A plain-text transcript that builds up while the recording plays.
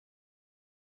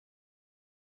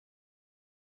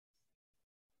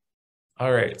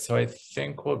All right, so I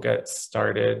think we'll get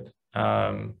started.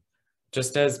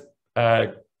 Just as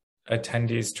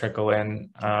attendees trickle in,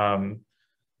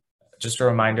 just a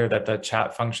reminder that the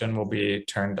chat function will be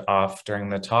turned off during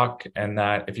the talk, and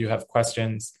that if you have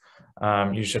questions,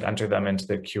 you should enter them into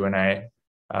the Q&A.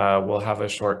 We'll have a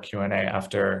short Q&A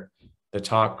after the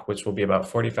talk, which will be about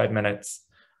 45 minutes.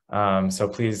 So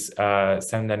please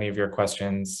send any of your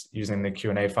questions using the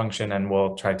Q&A function, and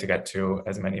we'll try to get to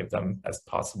as many of them as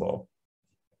possible.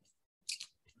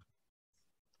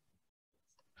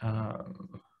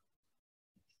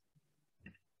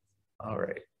 All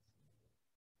right.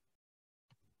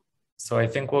 So I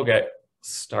think we'll get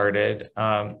started.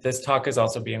 This talk is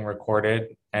also being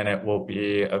recorded, and it will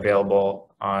be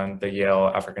available on the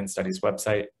Yale African Studies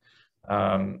website.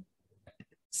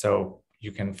 So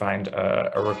you can find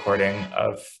a recording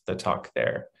of the talk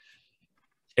there.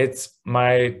 It's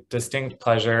my distinct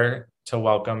pleasure to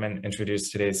welcome and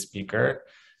introduce today's speaker,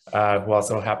 who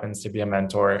also happens to be a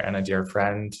mentor and a dear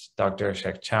friend, Dr.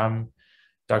 Cheikh Thiam.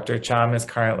 Dr. Thiam is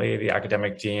currently the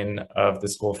academic dean of the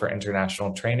School for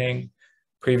International Training.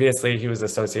 Previously, he was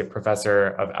associate professor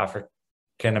of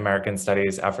African American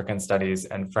Studies, African Studies,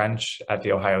 and French at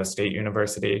The Ohio State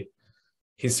University.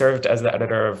 He served as the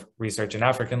editor of Research in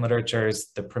African Literatures,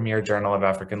 the premier journal of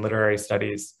African Literary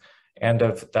Studies, and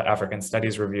of the African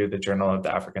Studies Review, the Journal of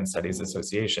the African Studies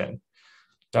Association.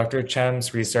 Dr.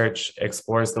 Thiam's research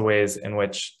explores the ways in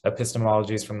which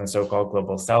epistemologies from the so-called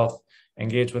Global South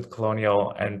engage with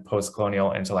colonial and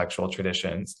post-colonial intellectual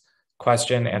traditions,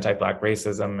 question anti-Black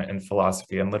racism in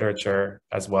philosophy and literature,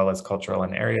 as well as cultural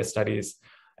and area studies,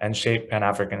 and shape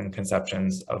Pan-African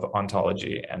conceptions of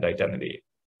ontology and identity.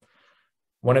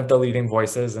 One of the leading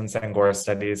voices in Senghor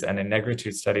studies and in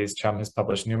Negritude studies, Thiam has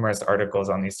published numerous articles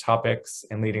on these topics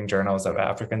in leading journals of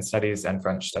African studies and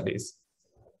French studies.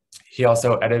 He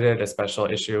also edited a special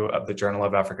issue of the Journal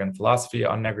of African Philosophy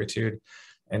on Negritude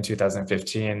in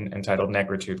 2015, entitled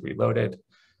Negritude Reloaded.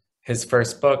 His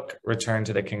first book, Return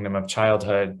to the Kingdom of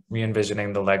Childhood,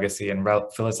 Re-envisioning the Legacy and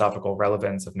Philosophical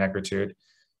Relevance of Negritude,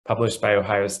 published by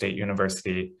Ohio State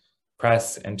University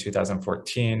Press in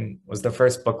 2014, was the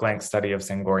first book-length study of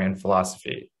Senghorian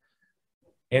philosophy.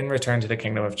 In Return to the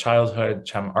Kingdom of Childhood,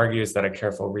 Thiam argues that a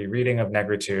careful rereading of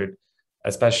Negritude,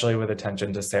 especially with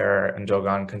attention to Serre and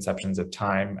Dogon conceptions of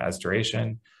time as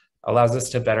duration, allows us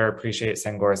to better appreciate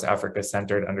Senghor's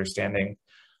Africa-centered understanding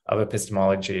of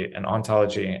epistemology and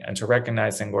ontology, and to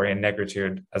recognize Senghorian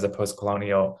Negritude as a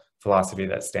post-colonial philosophy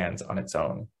that stands on its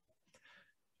own.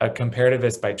 A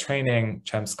comparativist by training,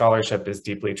 Thiam's scholarship is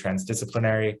deeply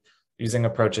transdisciplinary, using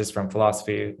approaches from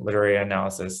philosophy, literary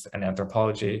analysis, and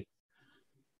anthropology.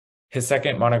 His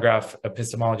second monograph,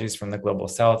 Epistemologies from the Global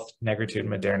South, Negritude,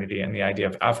 Modernity, and the Idea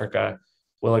of Africa,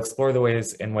 will explore the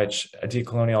ways in which a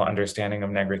decolonial understanding of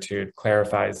Negritude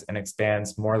clarifies and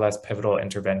expands more or less pivotal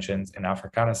interventions in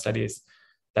Africana studies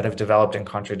that have developed in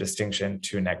contradistinction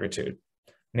to Negritude,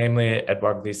 namely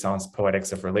Edouard Glissant's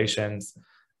Poetics of Relations,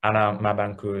 Anna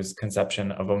Mabanku's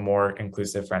conception of a more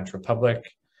inclusive French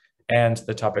Republic, and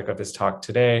the topic of his talk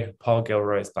today, Paul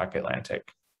Gilroy's Black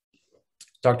Atlantic.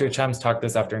 Dr. Thiam's talk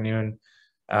this afternoon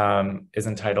is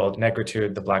entitled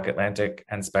Negritude, the Black Atlantic,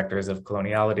 and Specters of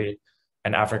Coloniality,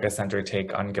 an Africa-centered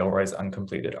take on Gilroy's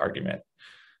uncompleted argument.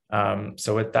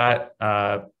 So with that,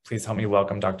 please help me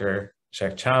welcome Dr.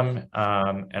 Cheikh Thiam,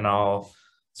 and I'll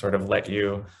sort of let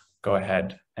you go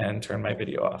ahead and turn my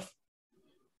video off.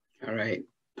 All right.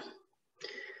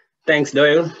 Thanks,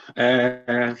 Doyle,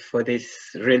 for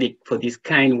these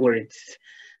kind words.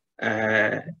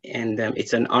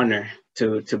 It's an honor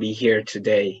to be here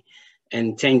today.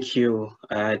 And thank you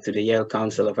to the Yale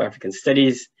Council of African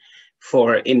Studies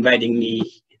for inviting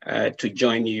me to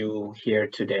join you here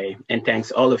today. And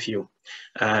thanks all of you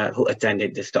who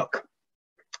attended this talk.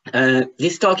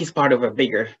 This talk is part of a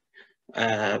bigger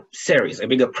series, a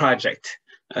bigger project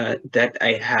that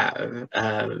I have,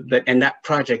 and that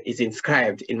project is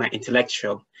inscribed in my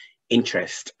intellectual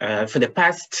interest. For the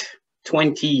past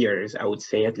 20 years, I would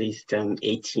say at least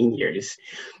 18 years,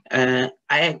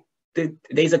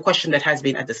 there's a question that has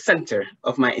been at the center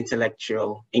of my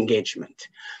intellectual engagement.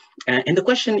 And the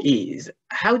question is,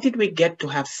 how did we get to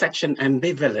have such an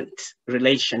ambivalent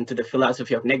relation to the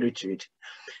philosophy of Negritude,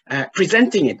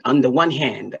 presenting it on the one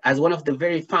hand as one of the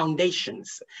very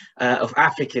foundations of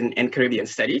African and Caribbean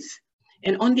studies,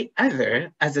 and on the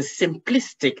other as a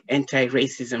simplistic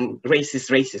anti-racism,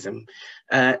 racist racism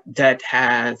that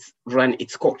has run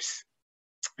its course,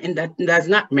 and that does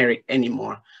not merit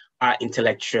anymore our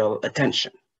intellectual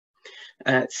attention.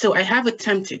 So I have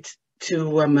attempted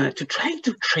to try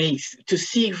to trace, to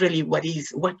see really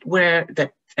where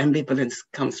that ambivalence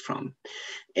comes from.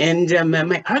 And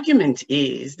my argument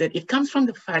is that it comes from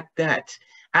the fact that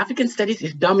African studies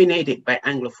is dominated by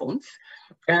Anglophones,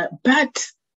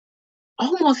 but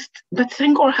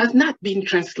Senghor has not been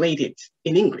translated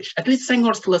in English, at least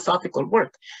Senghor's philosophical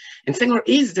work. And Senghor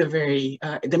is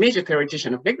the major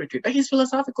theoretician of Negritude, but his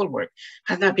philosophical work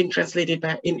has not been translated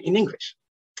in English.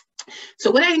 So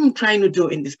what I'm trying to do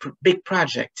in this big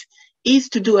project is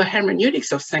to do a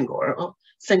hermeneutics of Senghor, or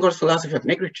Senghor's philosophy of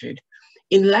Negritude,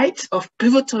 in light of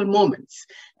pivotal moments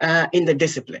in the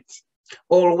disciplines,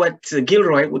 or what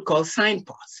Gilroy would call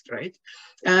signposts, right?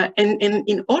 And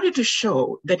in order to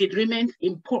show that it remains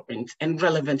important and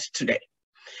relevant today.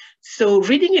 So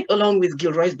reading it along with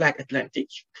Gilroy's Black Atlantic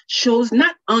shows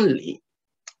not only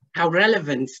how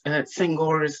relevant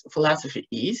Senghor's philosophy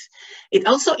is, it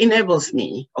also enables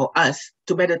me, or us,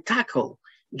 to better tackle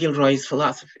Gilroy's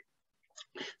philosophy.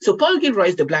 So Paul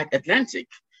Gilroy's The Black Atlantic,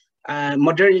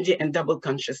 Modernity and Double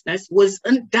Consciousness, was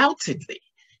undoubtedly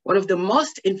one of the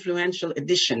most influential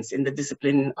editions in the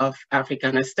discipline of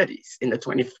Africana studies in the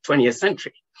 20th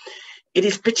century. It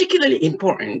is particularly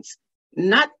important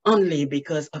not only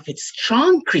because of its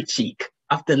strong critique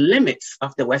of the limits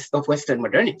of Western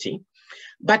modernity,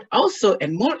 but also,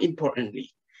 and more importantly,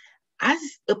 as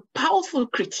a powerful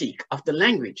critique of the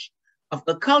language of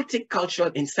occultic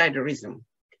cultural insiderism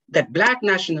that Black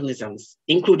nationalisms,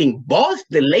 including both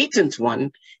the latent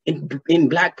one in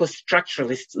Black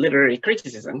post-structuralist literary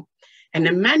criticism and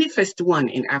the manifest one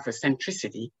in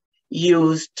Afrocentricity,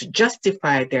 used to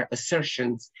justify their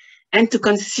assertions and to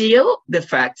conceal the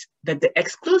fact that the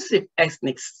exclusive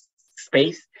ethnic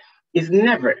space is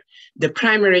never the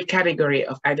primary category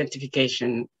of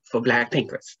identification for Black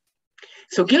thinkers.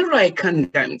 So Gilroy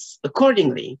condemns,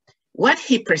 accordingly, what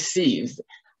he perceives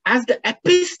as the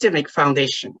epistemic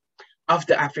foundation of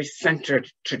the Afrocentered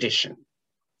tradition.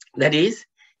 That is,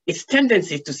 its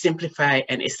tendency to simplify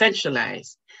and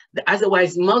essentialize the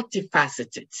otherwise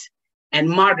multifaceted and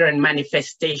modern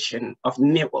manifestation of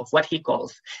what he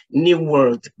calls New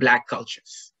World Black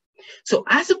cultures. So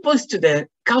as opposed to the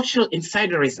cultural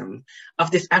insiderism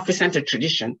of this Afrocentered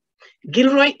tradition,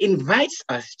 Gilroy invites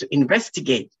us to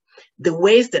investigate the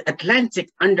ways the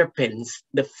Atlantic underpins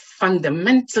the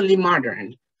fundamentally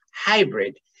modern,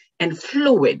 hybrid, and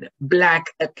fluid Black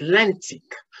Atlantic.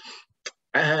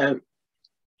 So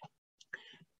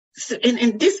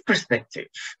in this perspective,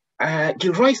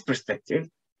 Gilroy's perspective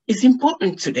is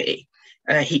important today,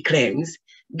 he claims,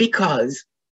 because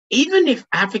even if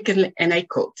African, and I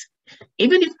quote,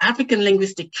 even if African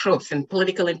linguistic tropes and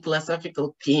political and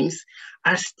philosophical themes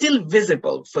are still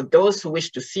visible for those who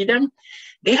wish to see them,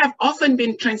 they have often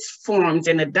been transformed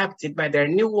and adapted by their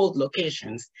New World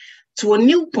locations to a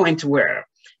new point where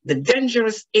the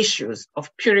dangerous issues of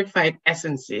purified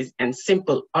essences and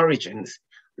simple origins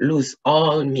lose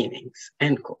all meanings,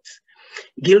 end quotes.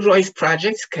 Gilroy's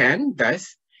projects can,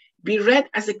 thus, be read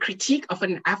as a critique of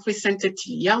an Afrocentered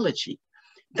teleology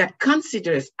that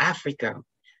considers Africa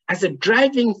as a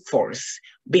driving force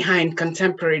behind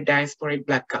contemporary diasporic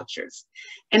Black cultures,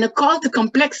 and a call to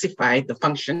complexify the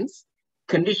functions,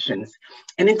 conditions,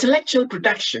 and intellectual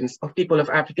productions of people of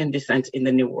African descent in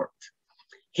the New World.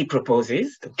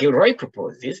 Gilroy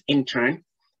proposes, in turn,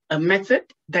 a method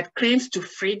that claims to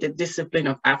free the discipline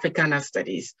of Africana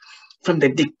studies from the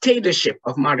dictatorship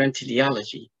of modern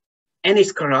teleology and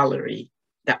its corollary,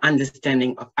 the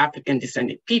understanding of African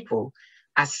descended people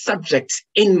as subjects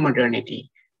in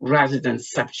modernity rather than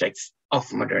subjects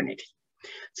of modernity.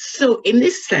 So in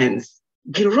this sense,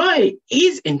 Gilroy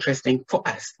is interesting for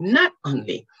us, not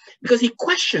only because he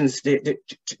questions the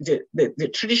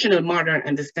traditional modern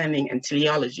understanding and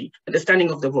teleology,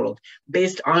 understanding of the world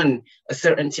based on a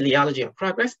certain teleology of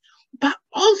progress, but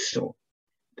also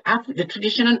the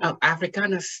tradition of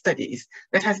Africana studies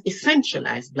that has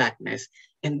essentialized Blackness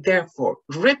and therefore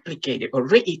replicated or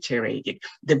reiterated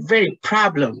the very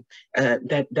problem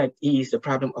that is the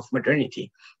problem of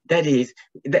modernity. That is,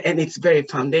 and its very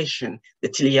foundation, the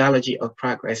teleology of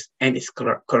progress and its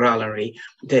corollary,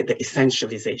 the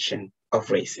essentialization of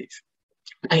races.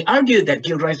 I argue that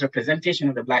Gilroy's representation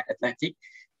of the Black Atlantic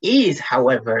is,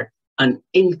 however, an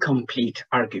incomplete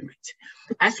argument,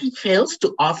 as he fails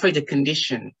to offer the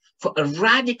condition for a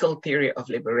radical theory of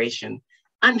liberation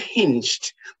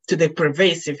unhinged to the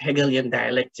pervasive Hegelian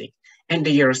dialectic and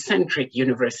the Eurocentric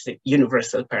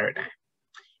universal paradigm.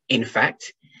 In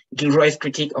fact, Gilroy's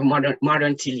critique of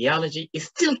modern teleology is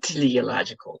still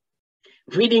teleological.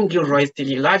 Reading Gilroy's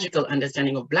teleological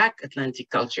understanding of Black Atlantic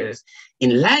cultures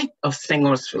in light of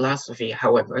Senghor's philosophy,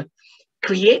 however,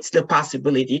 creates the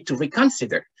possibility to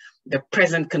reconsider the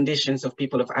present conditions of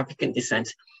people of African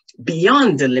descent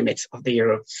beyond the limits of the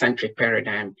Eurocentric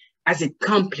paradigm as it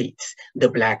completes the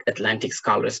Black Atlantic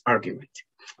scholar's argument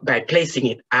by placing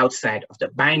it outside of the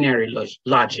binary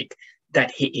logic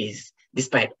that he is,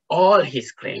 despite all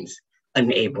his claims,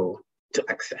 unable to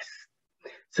access.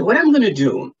 So what I'm going to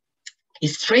do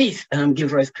is trace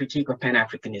Gilroy's critique of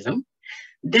Pan-Africanism,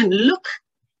 then look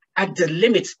at the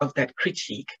limits of that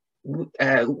critique,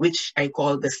 which I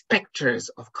call the specters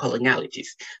of colonialities.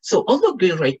 So although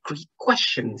Gilroy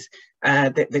questions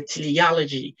the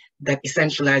teleology that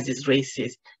essentializes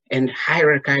races and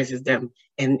hierarchizes them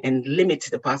and limits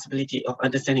the possibility of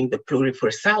understanding the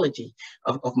pluriversality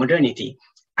of modernity,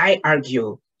 I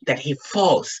argue that he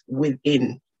falls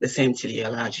within the same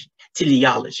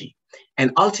teleology.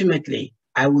 And ultimately,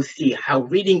 I will see how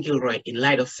reading Gilroy in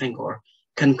light of Senghor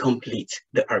can complete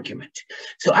the argument.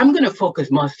 So I'm going to focus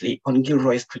mostly on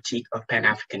Gilroy's critique of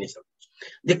Pan-Africanism.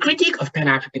 The critique of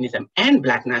Pan-Africanism and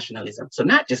Black nationalism, so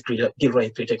not just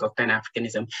Gilroy's critique of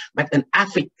Pan-Africanism, but an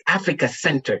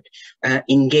Africa-centered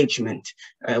engagement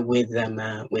with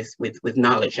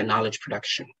knowledge and knowledge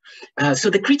production. So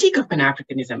the critique of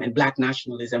Pan-Africanism and Black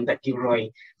nationalism that Gilroy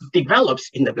develops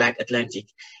in the Black Atlantic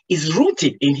is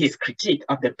rooted in his critique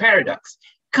of the paradox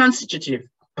constitutive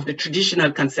of the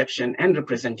traditional conception and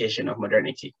representation of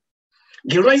modernity.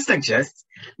 Gilroy suggests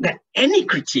that any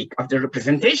critique of the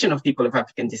representation of people of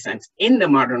African descent in the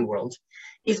modern world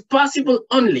is possible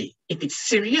only if it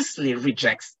seriously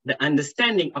rejects the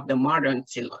understanding of the modern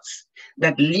telos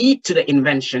that lead to the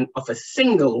invention of a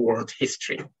single world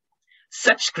history.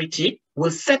 Such critique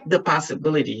will set the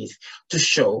possibilities to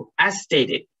show, as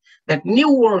stated, that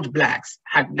New World Blacks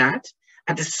had not,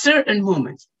 at a certain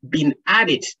moment, been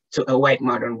added to a white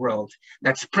modern world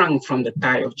that sprung from the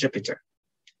thigh of Jupiter.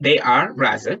 They are,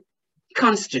 rather,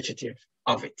 constitutive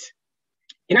of it.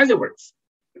 In other words,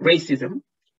 racism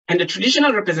and the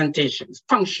traditional representations,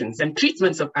 functions, and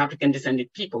treatments of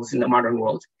African-descended peoples in the modern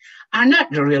world are not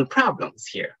the real problems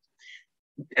here.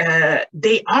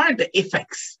 They are the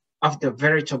effects of the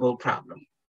veritable problem,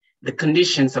 the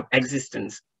conditions of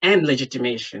existence and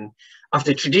legitimation of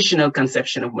the traditional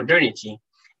conception of modernity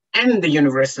and the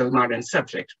universal modern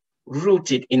subject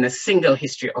rooted in a single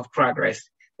history of progress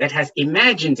that has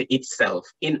imagined itself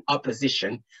in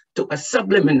opposition to a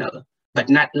subliminal, but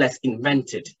not less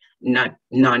invented,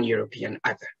 non-European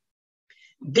other.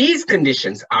 These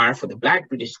conditions are, for the Black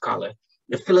British scholar,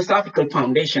 the philosophical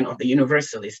foundation of the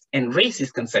universalist and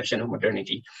racist conception of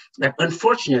modernity that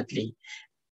unfortunately,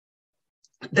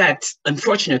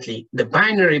 the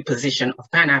binary position of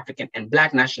Pan-African and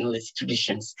Black nationalist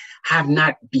traditions have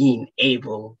not been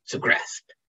able to grasp.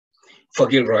 For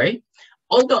Gilroy,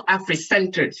 although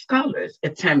Afro-centered scholars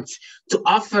attempt to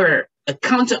offer a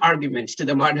counter-argument to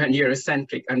the modern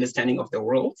Eurocentric understanding of the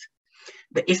world,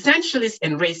 the essentialist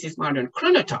and racist modern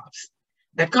chronotypes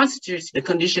that constitutes the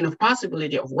condition of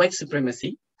possibility of white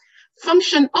supremacy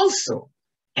function also,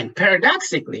 and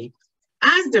paradoxically,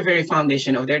 as the very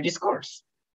foundation of their discourse.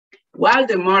 While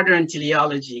the modern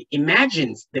teleology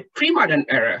imagines the pre-modern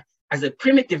era as a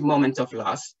primitive moment of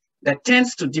loss that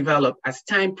tends to develop as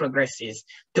time progresses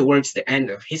towards the end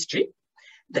of history,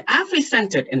 the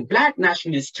Afro-centered and Black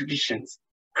nationalist traditions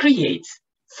create,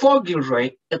 for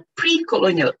Gilroy, a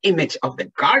pre-colonial image of the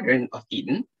Garden of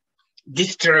Eden,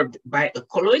 disturbed by a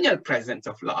colonial presence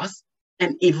of loss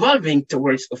and evolving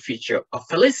towards a future of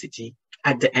felicity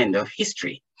at the end of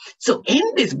history. So in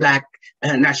this Black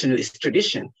nationalist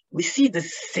tradition, we see the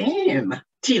same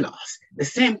telos, the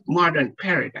same modern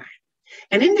paradigm.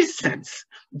 And in this sense,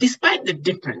 despite the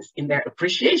difference in their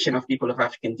appreciation of people of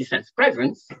African descent's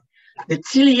presence, the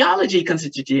teleology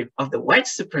constitutive of the white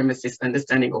supremacist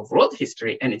understanding of world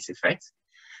history and its effects,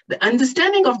 the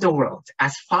understanding of the world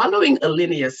as following a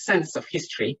linear sense of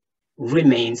history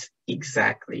remains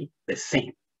exactly the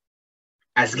same.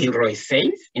 As Gilroy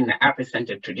says in the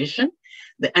Afro-centered tradition,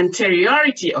 the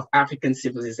anteriority of African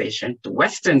civilization to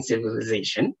Western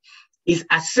civilization is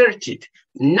asserted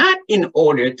not in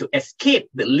order to escape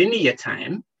the linear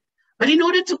time, but in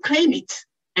order to claim it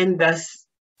and thus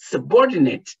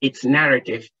subordinate its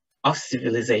narrative of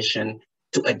civilization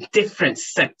to a different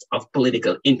set of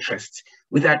political interests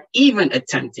without even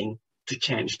attempting to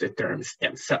change the terms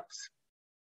themselves.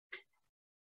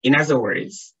 In other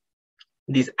words,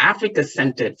 these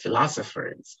Africa-centered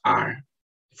philosophers are,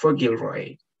 for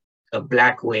Gilroy, a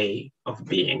Black way of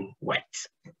being white.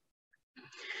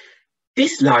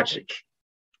 This logic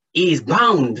is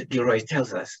bound, Gilroy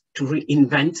tells us, to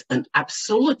reinvent an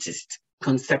absolutist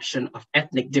conception of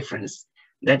ethnic difference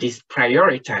that is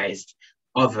prioritized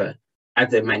over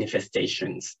other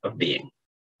manifestations of being.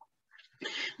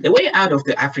 The way out of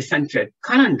the Afrocentered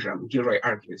conundrum, Gilroy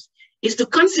argues, is to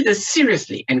consider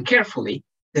seriously and carefully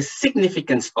the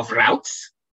significance of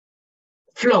routes,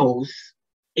 flows,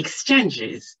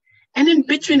 exchanges, and in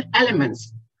between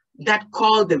elements that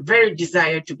call the very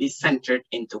desire to be centered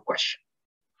into question.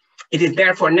 It is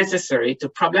therefore necessary to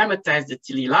problematize the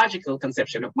teleological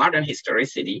conception of modern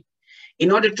historicity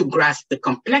in order to grasp the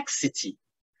complexity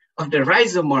of the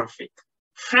rhizomorphic,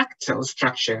 fractal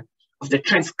structure of the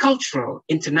transcultural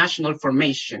international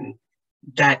formation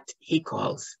that he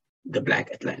calls the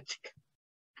Black Atlantic.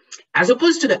 As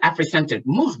opposed to the Afrocentered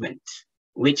movement,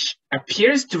 which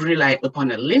appears to rely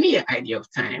upon a linear idea of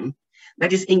time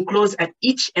that is enclosed at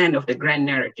each end of the grand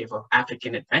narrative of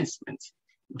African advancement,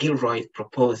 Gilroy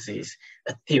proposes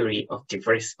a theory of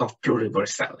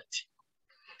pluriversality.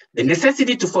 The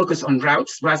necessity to focus on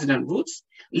routes rather than roots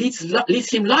leads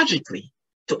him logically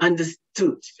to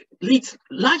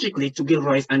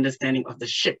Gilroy's understanding of the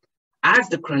ship as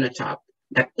the chronotop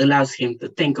that allows him to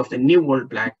think of the New World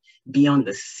Black beyond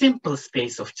the simple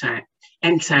space of time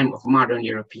and time of modern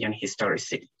European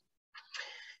historicity.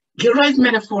 Gilroy's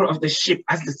metaphor of the ship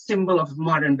as the symbol of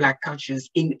modern Black cultures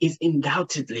is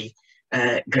undoubtedly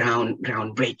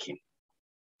groundbreaking.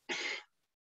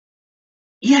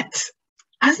 Yet,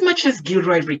 as much as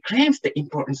Gilroy reclaims the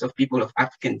importance of people of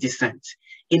African descent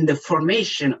in the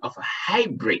formation of a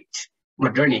hybrid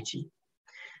modernity,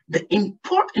 the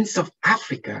importance of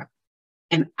Africa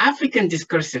and African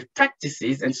discursive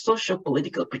practices and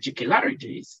social-political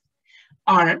particularities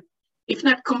are, if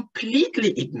not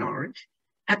completely ignored,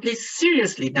 at least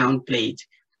seriously downplayed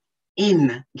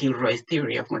in Gilroy's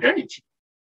theory of modernity.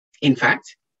 In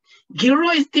fact,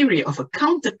 Gilroy's theory of a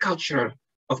counterculture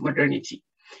of modernity,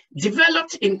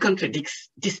 developed in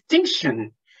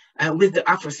distinction with the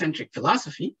Afrocentric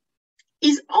philosophy,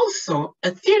 is also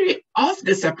a theory of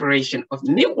the separation of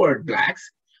New World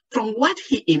Blacks from what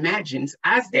he imagines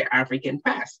as their African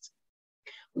past.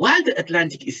 While the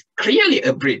Atlantic is clearly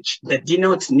a bridge that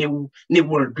denotes New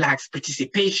World Blacks'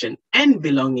 participation and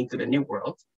belonging to the New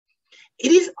World,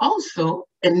 it is also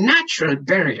a natural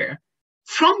barrier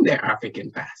from their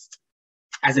African past.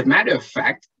 As a matter of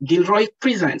fact, Gilroy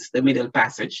presents the Middle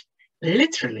Passage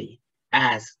literally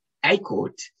as, I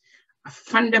quote, a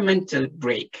fundamental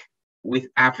break with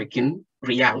African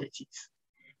realities.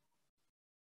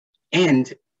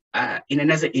 And in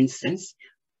another instance,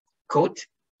 quote,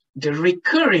 the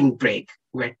recurring break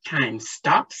where time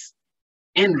stops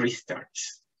and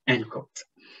restarts, end quote.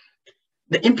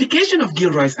 The implication of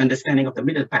Gilroy's understanding of the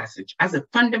Middle Passage as a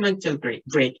fundamental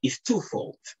break is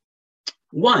twofold.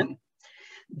 One,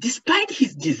 despite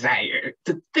his desire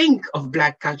to think of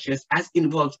Black cultures as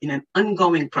involved in an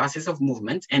ongoing process of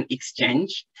movement and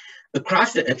exchange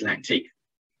across the Atlantic,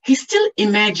 he still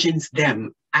imagines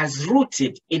them as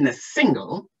rooted in a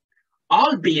single,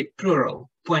 albeit plural,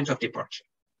 point of departure.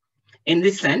 In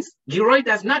this sense, Gilroy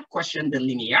does not question the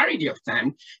linearity of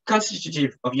time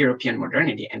constitutive of European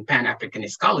modernity and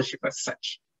Pan-Africanist scholarship as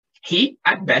such. He,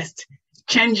 at best,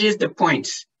 changes the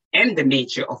points and the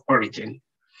nature of origin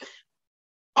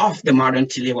of the modern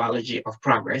teleology of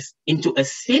progress into a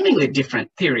seemingly different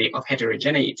theory of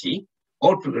heterogeneity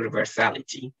or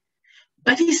pluriversality,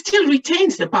 but he still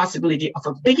retains the possibility of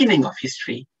a beginning of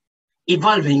history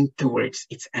evolving towards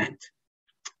its end.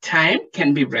 Time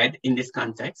can be read in this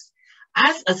context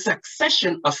as a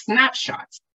succession of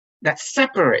snapshots that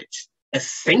separate a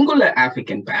singular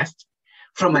African past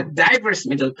from a diverse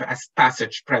Middle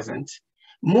Passage present,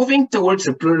 moving towards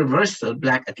a pluriversal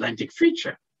Black Atlantic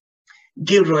future.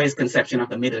 Gilroy's conception of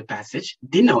the Middle Passage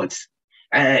denotes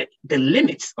the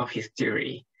limits of his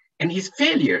theory and his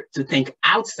failure to think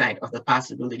outside of the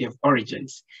possibility of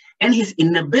origins and his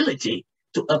inability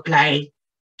to apply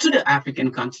to the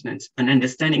African continent an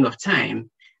understanding of time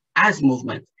as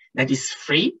movement that is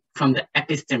free from the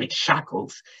epistemic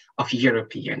shackles of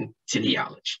European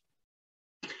teleology.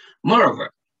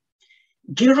 Moreover,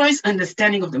 Gilroy's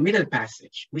understanding of the Middle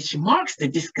Passage, which marks the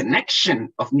disconnection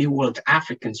of New World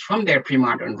Africans from their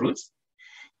pre-modern roots,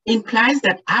 implies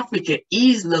that Africa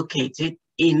is located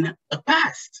in a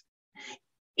past,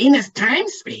 in a time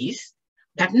space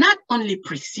that not only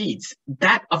precedes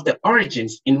that of the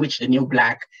origins in which the new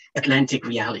Black Atlantic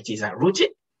realities are rooted,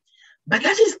 but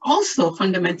that is also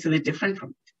fundamentally different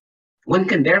from it. One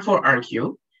can therefore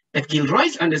argue that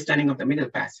Gilroy's understanding of the Middle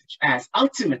Passage as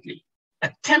ultimately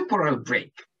a temporal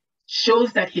break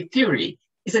shows that his theory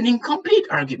is an incomplete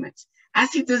argument,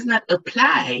 as he does not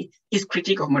apply his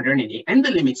critique of modernity and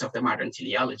the limits of the modern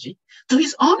teleology to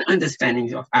his own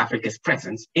understanding of Africa's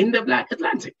presence in the Black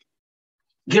Atlantic.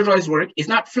 Gilroy's work is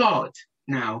not flawed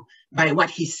now by what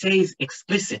he says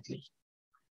explicitly,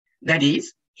 That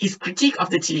is, his critique of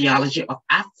the teleology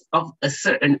of a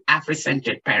certain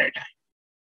Afrocentric paradigm.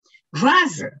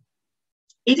 Rather,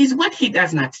 it is what he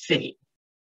does not say,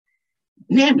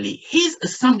 namely his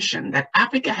assumption that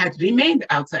Africa has remained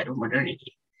outside of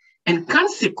modernity, and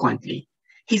consequently,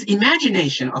 his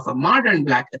imagination of a modern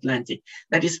Black Atlantic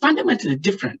that is fundamentally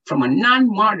different from a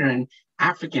non-modern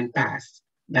African past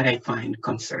that I find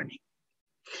concerning.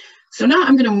 So now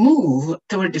I'm going to move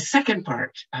toward the second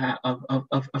part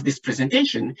of this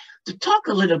presentation to talk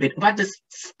a little bit about the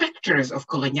specters of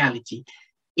coloniality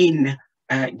in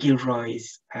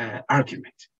Gilroy's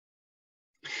argument.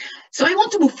 So I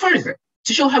want to move further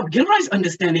to show how Gilroy's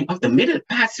understanding of the Middle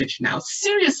Passage now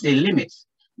seriously limits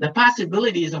the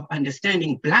possibilities of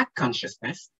understanding Black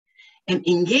consciousness and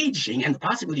engaging, and the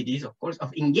possibilities, of course,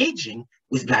 of engaging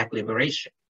with Black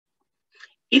liberation.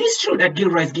 It is true that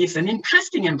Gilroy gives an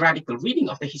interesting and radical reading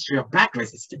of the history of Black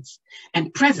resistance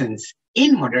and presence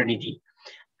in modernity,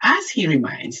 as he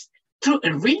reminds, through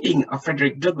a reading of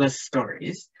Frederick Douglass'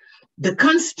 stories, the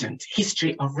constant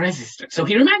history of resistance. So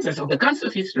he reminds us of the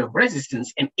constant history of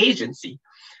resistance and agency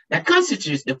that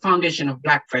constitutes the foundation of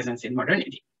Black presence in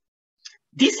modernity.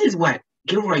 This is what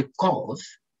Gilroy calls,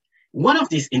 one of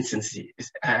these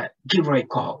instances, Gilroy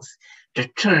calls the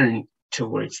turn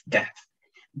towards death,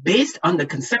 based on the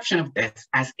conception of death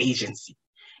as agency,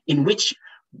 in which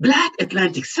Black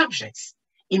Atlantic subjects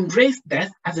embrace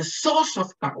death as a source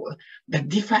of power that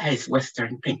defies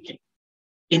Western thinking.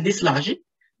 In this logic,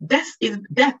 death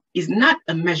is not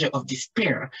a measure of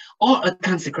despair or a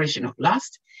consecration of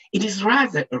lust. It is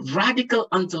rather a radical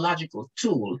ontological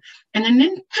tool and an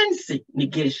intrinsic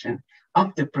negation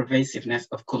of the pervasiveness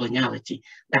of coloniality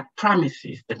that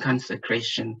promises the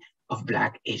consecration of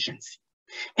Black agency.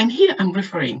 And here I'm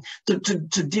referring to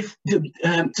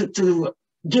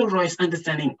Gilroy's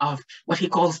understanding of what he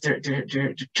calls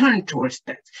the turn towards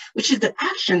death, which is the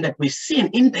action that we've seen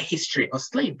in the history of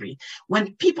slavery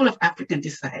when people of African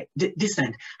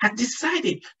descent have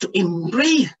decided to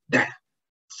embrace death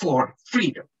for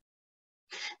freedom.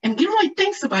 And Gilroy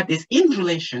thinks about this in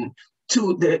relation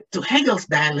to Hegel's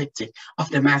dialectic of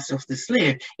the master of the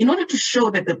slave, in order to show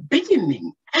that the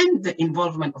beginning and the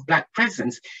involvement of Black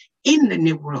presence in the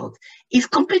New World is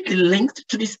completely linked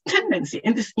to this tendency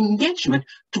and this engagement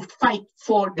to fight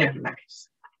for their lives.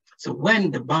 So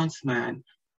when the bondsman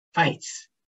fights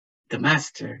the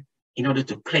master in order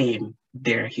to claim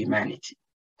their humanity.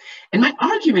 And my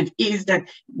argument is that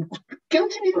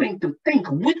continuing to think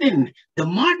within the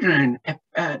modern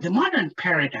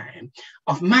paradigm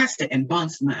of master and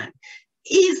bondsman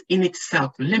is in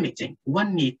itself limiting.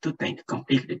 One needs to think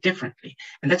completely differently.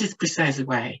 And that is precisely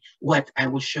why what I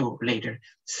will show later,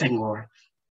 Senghor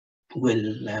will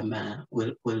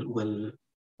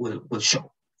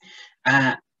show.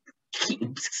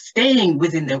 Staying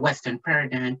within the Western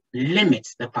paradigm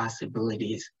limits the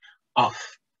possibilities of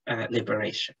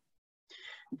liberation.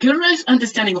 Gilroy's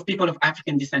understanding of people of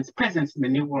African descent's presence in the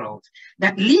New World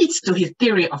that leads to his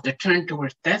theory of the turn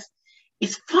towards death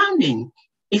is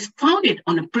founded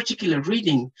on a particular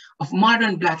reading of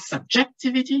modern Black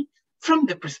subjectivity from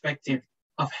the perspective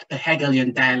of the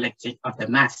Hegelian dialectic of the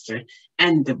master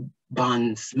and the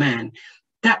bondsman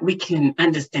that we can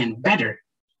understand better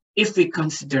if we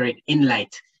consider it in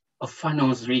light of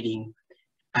Fanon's reading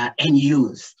and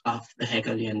use of the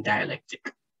Hegelian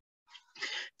dialectic.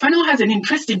 Fanon has an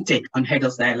interesting take on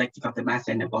Hegel's dialectic of the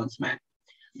master and the bondsman,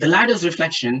 the latter's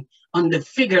reflection on the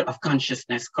figure of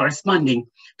consciousness corresponding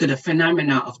to the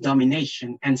phenomena of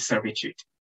domination and servitude.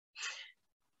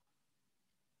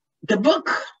 The book,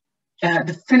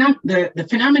 the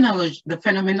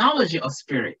phenomenology of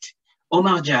spirit,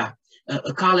 Omar Jah,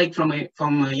 a colleague from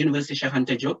University Cheikh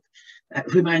Anta Diop,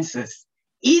 reminds us,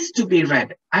 is to be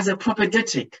read as a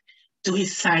propedeutic to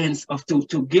his science of,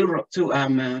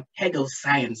 Hegel's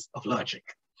science of logic.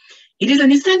 It is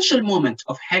an essential moment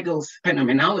of Hegel's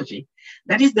phenomenology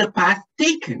that is the path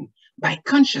taken by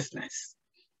consciousness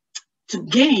to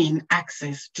gain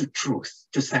access to truth,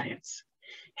 to science.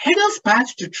 Hegel's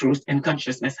path to truth and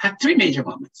consciousness have three major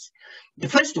moments. The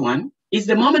first one is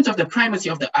the moment of the primacy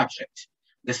of the object.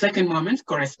 The second moment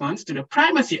corresponds to the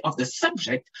primacy of the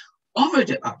subject over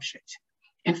the object.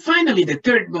 And finally, the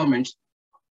third moment,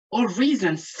 or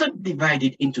reason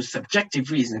subdivided into subjective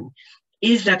reason,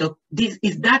 is that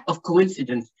of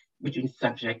coincidence between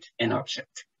subject and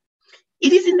object.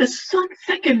 It is in the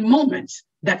second moment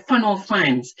that Fanon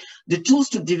finds the tools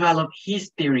to develop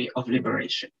his theory of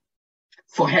liberation.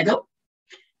 For Hegel,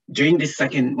 during this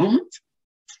second moment,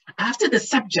 after the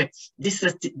subject's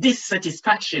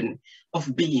dissatisfaction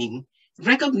of being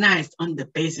recognized on the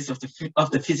basis of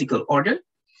the physical order,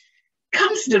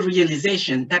 comes the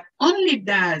realization that only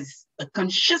does a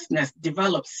consciousness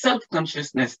develop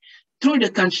self-consciousness through the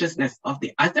consciousness of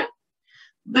the other,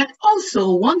 but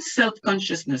also one's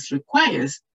self-consciousness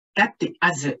requires that the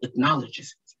other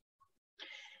acknowledges it.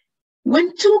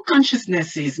 When two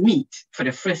consciousnesses meet for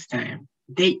the first time,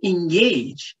 they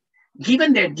engage,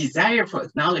 given their desire for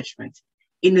acknowledgement,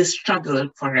 in a struggle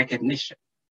for recognition.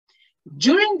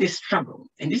 During this struggle,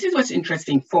 and this is what's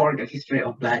interesting for the history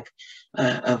of Black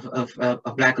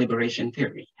liberation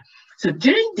theory. So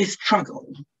during this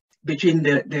struggle between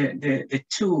the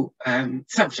two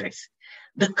subjects,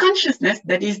 the consciousness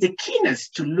that is the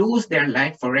keenest to lose their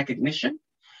life for recognition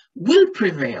will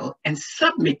prevail and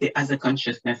submit the other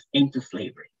consciousness into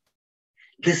slavery.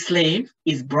 The slave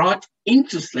is brought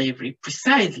into slavery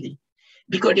precisely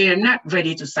because they are not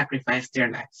ready to sacrifice their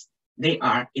lives. They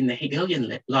are, in the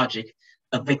Hegelian logic,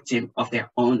 a victim of their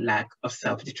own lack of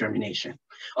self-determination.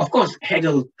 Of course,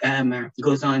 Hegel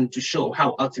goes on to show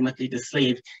how ultimately the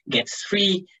slave gets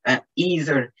free,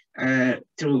 either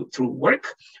through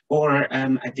work, or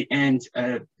at the end,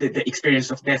 the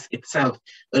experience of death itself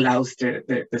allows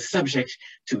the subject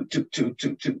to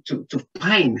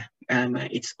find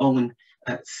its own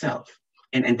self.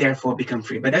 And therefore become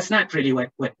free. But that's not really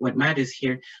what matters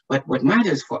here. What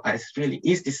matters for us really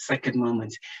is this second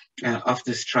moment of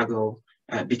the struggle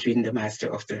between the master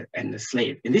and the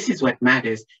slave. And this is what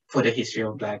matters for the history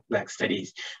of Black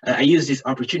studies. I use this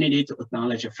opportunity to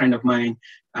acknowledge a friend of mine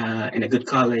and a good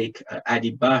colleague,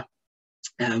 Adi Ba,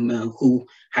 who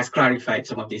has clarified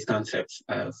some of these concepts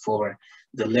for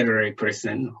the literary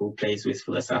person who plays with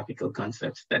philosophical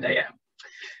concepts that I am.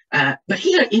 But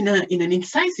here, in an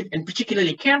incisive and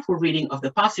particularly careful reading of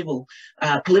the possible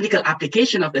political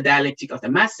application of the dialectic of the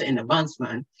master and the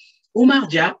bondsman, Umar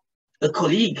Dia, a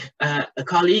colleague,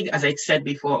 as I said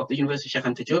before, of the University of Cheikh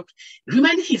Anta Diop,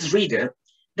 reminded his reader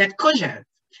that Kojève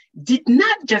did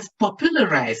not just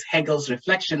popularize Hegel's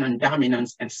reflection on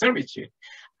dominance and servitude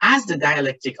as the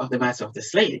dialectic of the master of the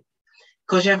slave.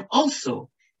 Kojève also,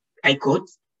 I quote,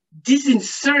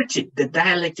 disinserted the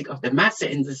dialectic of the master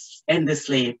and the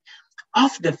slave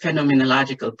of the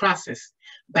phenomenological process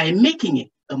by making it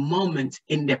a moment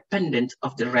independent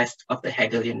of the rest of the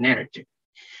Hegelian narrative.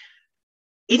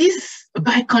 It is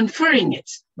by conferring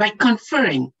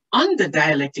on the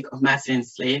dialectic of master and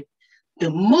slave the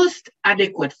most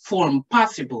adequate form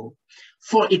possible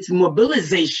for its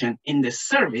mobilization in the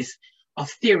service of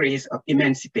theories of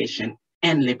emancipation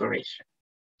and liberation.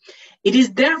 It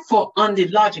is therefore only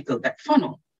logical that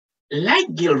Fanon,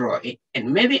 like Gilroy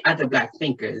and many other Black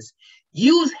thinkers,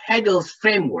 use Hegel's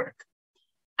framework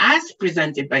as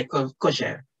presented by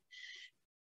Kojève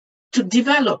to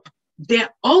develop their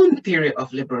own theory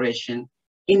of liberation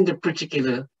in the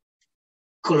particular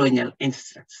colonial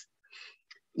instance.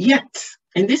 Yet,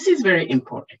 and this is very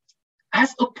important,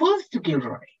 as opposed to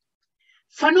Gilroy,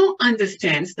 Fanon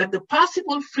understands that the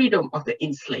possible freedom of the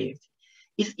enslaved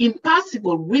is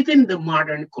impossible within the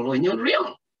modern colonial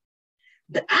realm.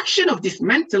 The action of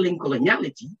dismantling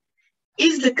coloniality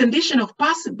is the condition of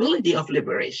possibility of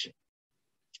liberation.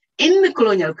 In the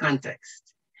colonial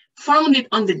context, founded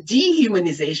on the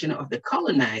dehumanization of the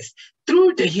colonized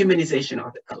through the humanization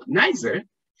of the colonizer,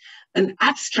 an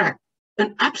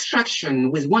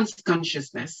abstraction with one's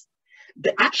consciousness,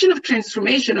 the action of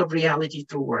transformation of reality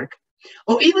through work,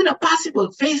 or even a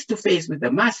possible face-to-face with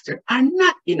the master are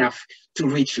not enough to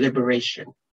reach liberation.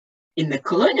 In the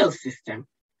colonial system,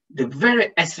 the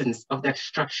very essence of that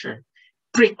structure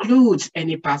precludes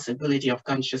any possibility of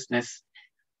consciousness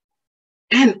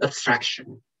and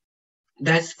abstraction.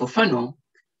 Thus, for Fanon,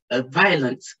 a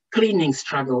violent cleaning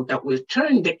struggle that will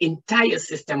turn the entire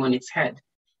system on its head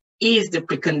is the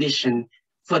precondition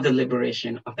for the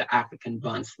liberation of the African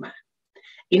bondsman.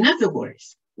 In other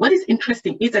words, what is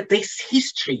interesting is that this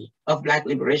history of Black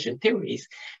liberation theories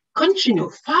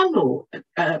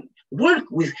work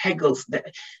with Hegel's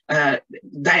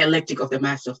dialectic of the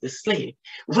master of the slave,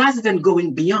 rather than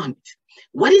going beyond it.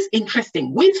 What is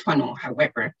interesting with Fanon,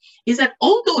 however, is that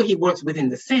although he works within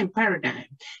the same paradigm,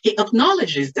 he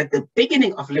acknowledges that the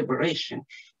beginning of liberation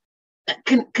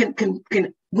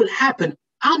will happen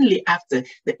only after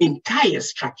the entire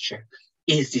structure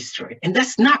is destroyed. And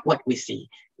that's not what we see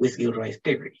with Gilroy's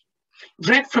theory.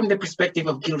 Read from the perspective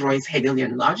of Gilroy's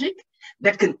Hegelian logic,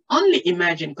 that can only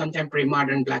imagine contemporary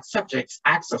modern Black subjects'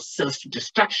 acts of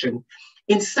self-destruction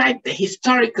inside the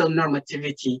historical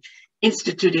normativity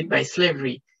instituted by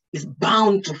slavery is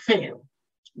bound to fail,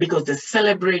 because the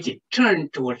celebrated turn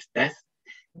towards death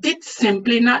did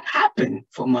simply not happen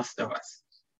for most of us.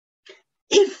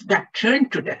 If that turn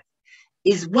to death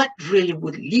is what really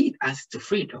would lead us to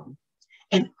freedom,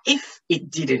 And if it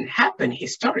didn't happen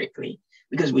historically,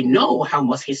 because we know how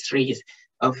much history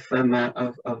of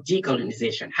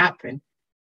decolonization happened,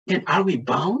 then are we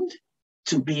bound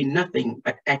to be nothing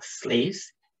but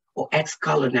ex-slaves or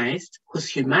ex-colonized whose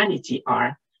humanities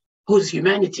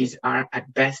are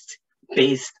at best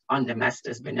based on the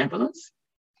master's benevolence?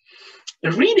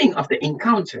 The reading of the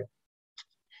encounter.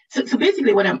 So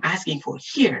basically what I'm asking for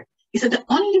here is that the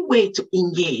only way to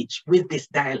engage with this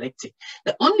dialectic,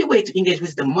 the only way to engage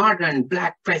with the modern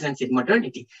Black presence in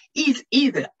modernity is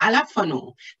either à la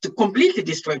Fanon to completely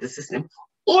destroy the system,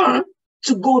 or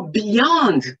to go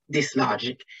beyond this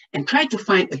logic and try to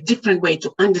find a different way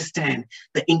to understand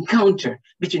the encounter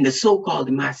between the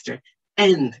so-called master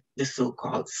and the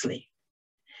so-called slave.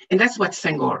 And that's what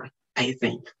Senghor, I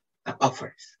think,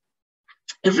 offers.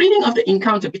 A reading of the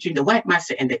encounter between the white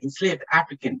master and the enslaved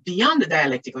African beyond the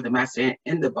dialectic of the master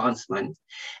and the bondsman,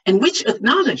 and which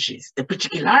acknowledges the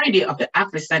particularity of the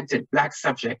Afro-centered Black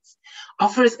subjects,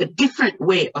 offers a different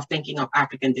way of thinking of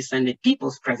African-descended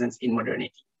people's presence in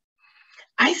modernity.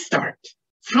 I start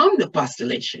from the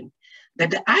postulation that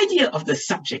the idea of the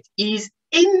subject is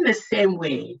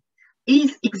exactly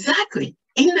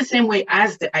in the same way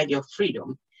as the idea of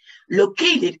freedom,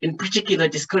 located in particular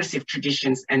discursive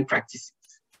traditions and practices.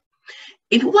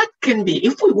 In what can be,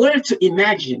 if we were to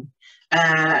imagine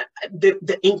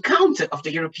the encounter of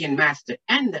the European master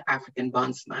and the African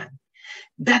bondsman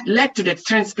that led to the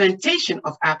transplantation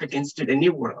of Africans to the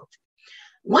New World,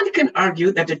 one can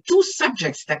argue that the two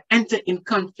subjects that enter in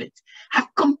conflict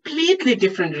have completely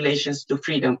different relations to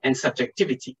freedom and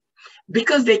subjectivity,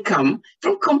 because they come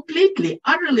from completely,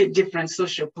 utterly different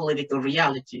socio-political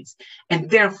realities, and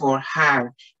therefore have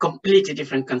completely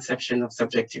different conception of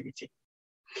subjectivity.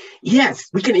 Yes,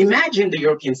 we can imagine the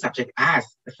European subject as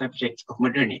the subject of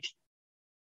modernity.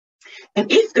 And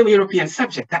if the European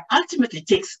subject that ultimately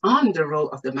takes on the role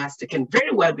of the master can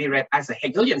very well be read as a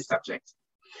Hegelian subject,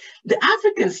 the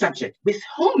African subject with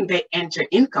whom they enter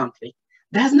in conflict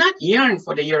does not yearn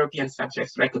for the European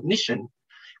subject's recognition,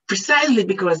 precisely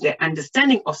because their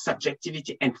understanding of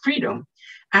subjectivity and freedom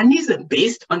are neither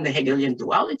based on the Hegelian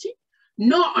duality,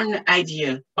 nor on the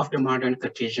idea of the modern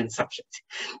Cartesian subject.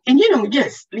 And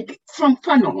yes, like from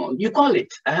Fanon, you call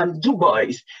it Du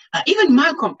Bois, even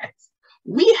Malcolm X,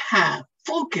 we have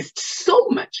focused so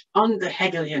much on the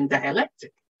Hegelian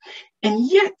dialectic. And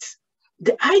yet,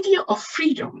 the idea of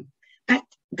freedom that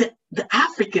the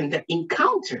African that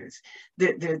encounters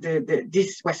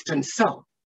this Western South,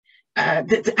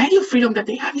 the idea of freedom that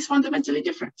they have is fundamentally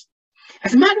different.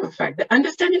 As a matter of fact, the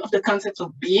understanding of the concepts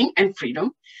of being and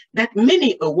freedom that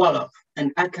many a Wolof,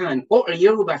 an Akan, or a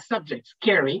Yoruba subject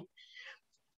carry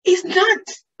is not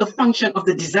a function of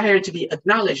the desire to be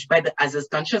acknowledged by the other's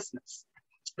consciousness.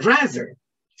 Rather,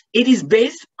 it is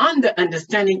based on the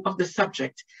understanding of the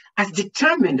subject as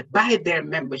determined by their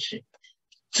membership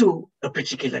to a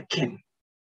particular kin.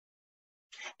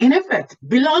 In effect,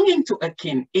 belonging to a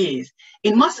kin is,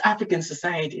 in most African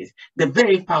societies, the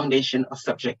very foundation of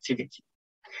subjectivity.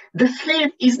 The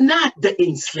slave is not the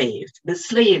enslaved. The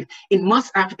slave in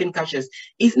most African cultures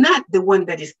is not the one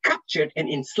that is captured and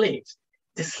enslaved.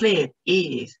 The slave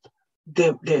is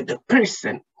the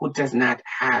person who does not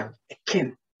have a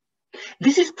kin.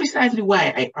 This is precisely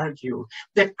why I argue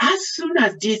that as soon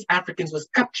as these Africans was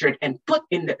captured and put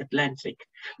in the Atlantic,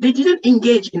 they didn't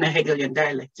engage in a Hegelian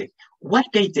dialectic. What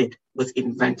they did was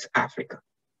invent Africa.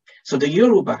 So the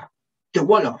Yoruba, the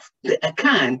Wolof, the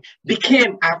Akan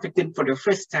became African for the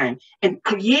first time and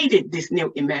created this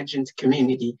new imagined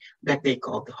community that they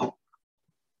called the home.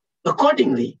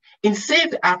 Accordingly,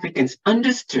 enslaved Africans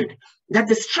understood that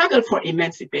the struggle for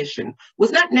emancipation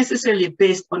was not necessarily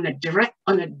based on a direct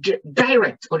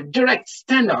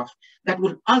standoff that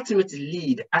would ultimately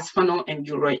lead, as Fanon and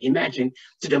Duroy imagined,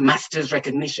 to the master's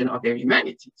recognition of their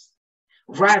humanities.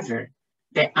 Rather,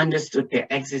 they understood their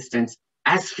existence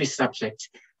as free subjects,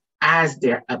 as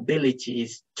their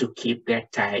abilities to keep their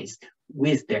ties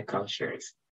with their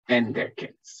cultures and their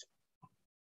kins.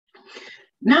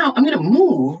 Now I'm going to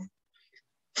move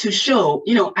to show,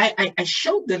 I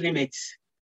showed the limits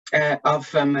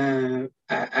I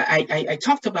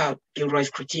talked about Gilroy's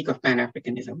critique of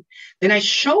Pan-Africanism. Then I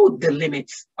showed the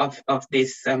limits of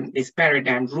this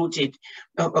paradigm rooted,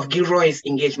 of Gilroy's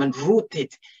engagement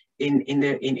rooted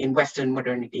in Western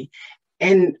modernity,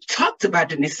 and talked about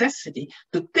the necessity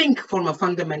to think from a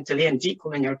fundamentally and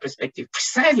decolonial perspective,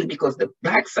 precisely because the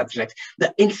Black subject,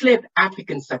 the enslaved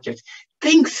African subject,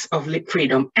 thinks of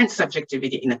freedom and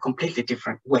subjectivity in a completely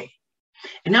different way.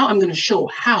 And now I'm going to show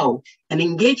how an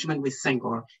engagement with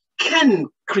Senghor can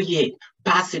create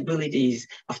possibilities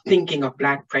of thinking of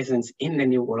Black presence in the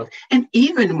New World, and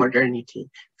even modernity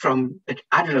from an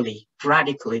utterly,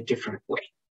 radically different way.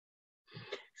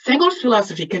 Senghor's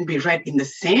philosophy can be read in the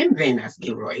same vein as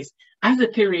Gilroy's as a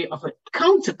theory of a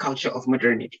counterculture of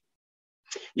modernity.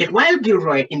 Yet while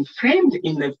Gilroy, framed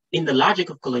in the logic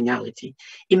of coloniality,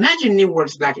 imagined New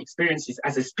World's Black experiences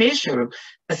as a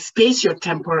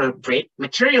spatio-temporal break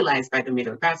materialized by the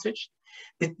Middle Passage,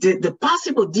 the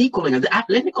possible decolonial,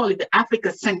 let me call it the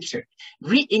Africa-centered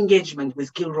re-engagement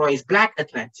with Gilroy's Black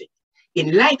Atlantic,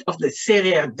 in light of the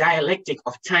Serere dialectic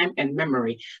of time and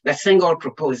memory that Senghor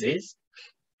proposes,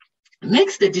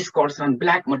 makes the discourse on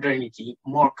Black modernity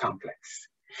more complex.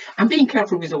 I'm being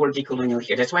careful with the word decolonial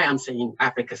here. That's why I'm saying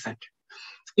Africa-centered.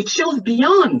 It shows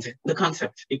beyond the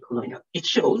concept decolonial. It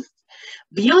shows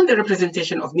beyond the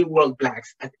representation of New World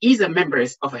Blacks as either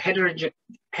members of a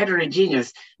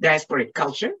heterogeneous diasporic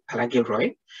culture, a la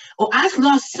Gilroy, or as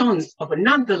lost sons of a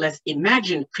nonetheless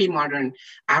imagined pre-modern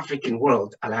African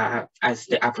world, as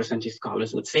the Afrocentric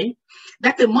scholars would say,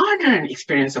 that the modern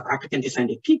experience of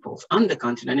African-descended peoples on the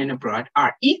continent and abroad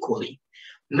are equally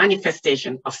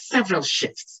manifestation of several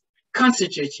shifts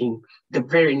constituting the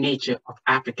very nature of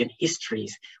African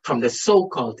histories from the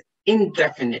so-called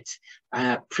indefinite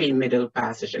pre-Middle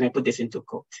Passage, and I put this into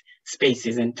quote,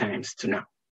 spaces and times to now.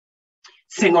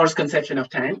 Senghor's conception of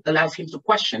time allows him to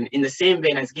question, in the same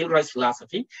vein as Gilroy's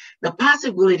philosophy, the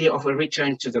possibility of a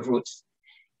return to the roots.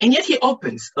 And yet he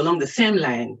opens, along the same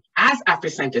line as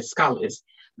Afrocentric scholars,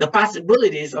 the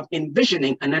possibilities of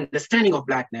envisioning an understanding of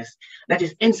Blackness that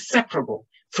is inseparable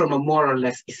from a more or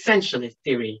less essentialist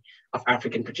theory of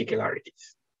African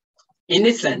particularities. In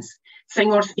this sense,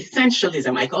 Senghor's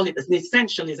essentialism, I call it an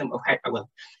essentialism of,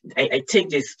 I take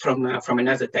this from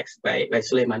another text by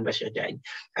Suleiman Bashir Jain.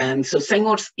 So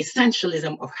Senghor's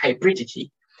essentialism of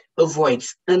hybridity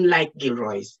avoids, unlike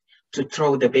Gilroy's, to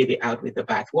throw the baby out with the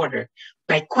bathwater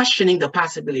by questioning the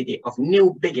possibility of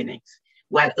new beginnings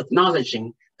while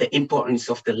acknowledging the importance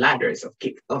of the ladder's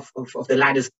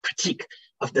critique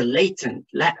of the latent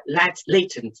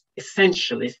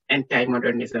essentialist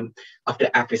anti-modernism of the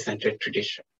Afrocentric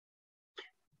tradition.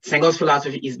 Senghor's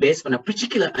philosophy is based on a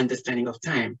particular understanding of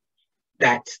time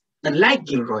that, unlike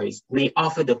Gilroy's, may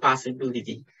offer the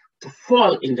possibility to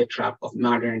fall in the trap of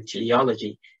modern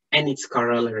teleology and its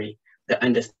corollary, the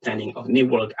understanding of New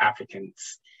World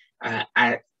Africans,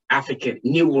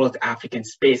 New World African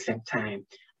space and time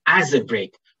as a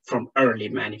break from early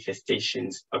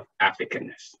manifestations of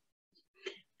Africanness.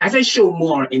 As I show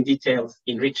more in details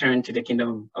in Return to the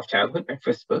Kingdom of Childhood, my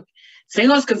first book,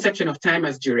 Senghor's conception of time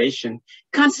as duration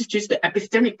constitutes the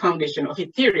epistemic foundation of a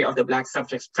theory of the Black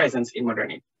subject's presence in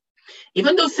modernity.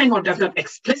 Even though Senghor does not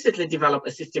explicitly develop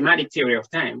a systematic theory of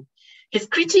time, his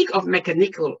critique of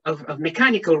mechanical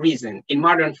reason in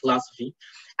modern philosophy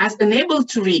has enabled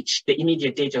to reach the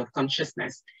immediate data of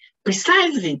consciousness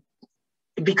precisely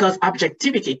because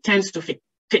objectivity tends to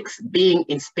fix being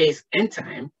in space and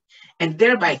time, and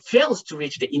thereby fails to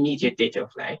reach the immediate data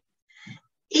of life,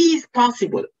 is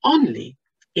possible only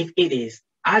if it is,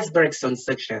 as Bergson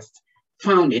suggests,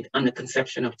 founded on the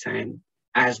conception of time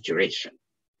as duration.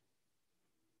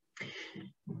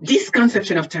 This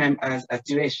conception of time as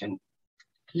duration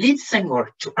leads Senghor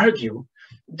to argue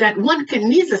that one can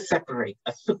neither separate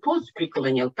a supposed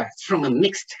pre-colonial past from a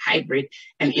mixed, hybrid,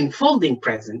 and enfolding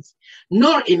presence,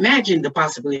 nor imagine the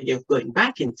possibility of going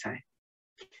back in time.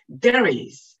 There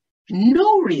is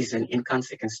no reason, in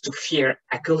consequence, to fear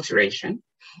acculturation,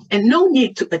 and no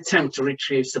need to attempt to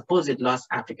retrieve supposed lost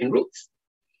African roots.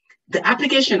 The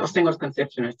application of Senghor's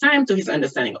conception of time to his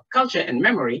understanding of culture and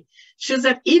memory shows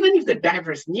that even if the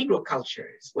diverse Negro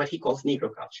cultures, what he calls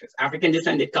Negro cultures,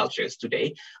 African-descended cultures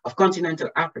today of continental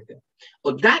Africa,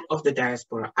 or that of the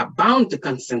diaspora are bound to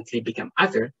constantly become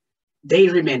other, they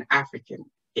remain African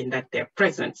in that their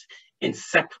presence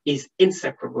is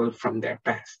inseparable from their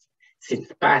past, since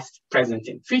past, present,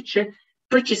 and future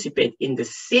participate in the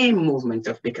same movement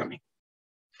of becoming.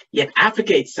 Yet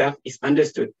Africa itself is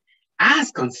understood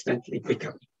as constantly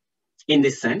becoming. In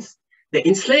this sense, the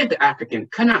enslaved African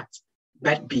cannot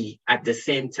but be at the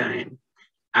same time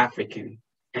African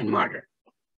and modern.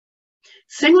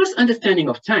 Senghor's understanding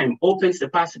of time opens the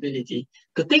possibility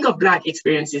to think of Black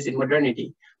experiences in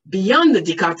modernity beyond the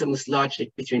dichotomous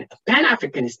logic between a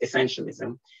Pan-Africanist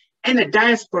essentialism and a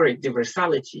diasporic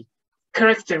diversality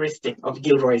characteristic of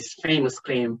Gilroy's famous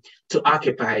claim to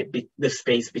occupy the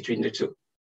space between the two.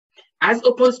 As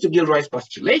opposed to Gilroy's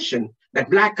postulation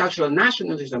that Black cultural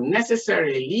nationalism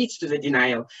necessarily leads to the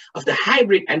denial of the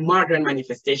hybrid and modern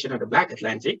manifestation of the Black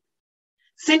Atlantic,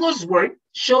 Senghor's work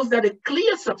shows that a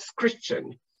clear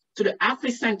subscription to the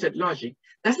Afro-centered logic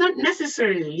does not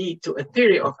necessarily lead to a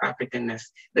theory of Africanness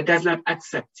that does not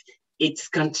accept its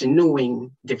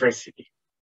continuing diversity.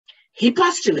 He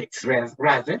postulates,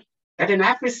 rather, that an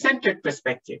Afro-centered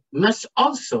perspective must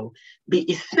also be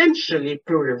essentially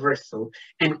pluriversal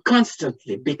and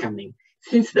constantly becoming,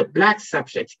 since the Black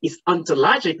subject is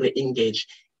ontologically engaged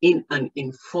in an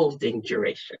enfolding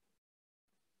duration.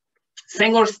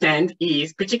 Senghor's stand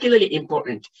is particularly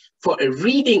important for a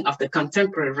reading of the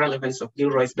contemporary relevance of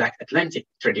Gilroy's Black Atlantic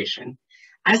tradition,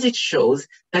 as it shows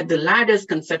that the latter's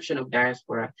conception of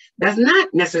diaspora does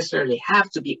not necessarily have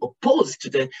to be opposed to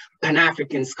the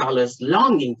Pan-African scholars'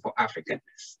 longing for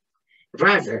Africanness.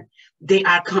 Rather, they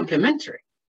are complementary.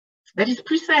 That is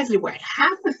precisely why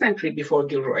half a century before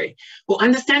Gilroy, who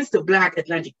understands the Black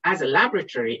Atlantic as a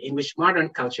laboratory in which modern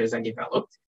cultures are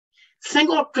developed,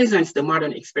 Senghor presents the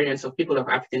modern experience of people of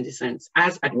African descent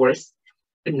as, at worst,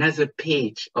 another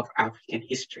page of African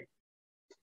history.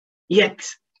 Yet,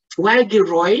 while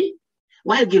Gilroy's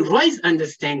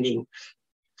understanding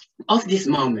of this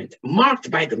moment,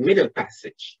 marked by the Middle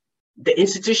Passage, the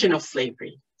institution of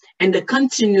slavery, and the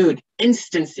continued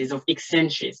instances of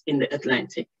exchanges in the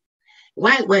Atlantic,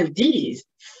 while these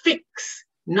fix,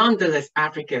 nonetheless,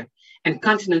 Africa and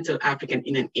continental African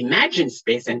in an imagined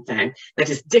space and time that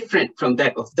is different from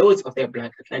that of those of their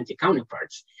Black Atlantic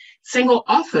counterparts, Senghor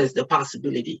offers the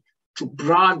possibility to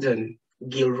broaden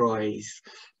Gilroy's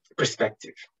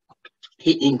perspective.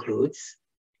 He includes,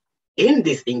 in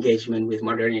this engagement with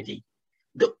modernity,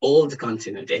 the old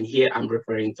continent, and here I'm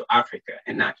referring to Africa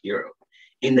and not Europe,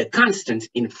 in the constant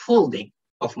enfolding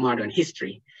of modern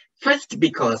history, first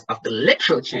because of the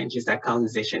literal changes that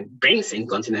colonization brings in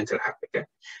continental Africa,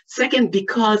 second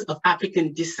because of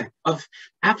African descent,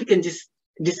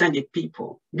 descended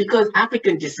people, because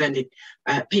African descended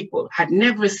people had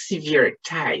never severed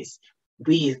ties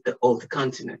with the old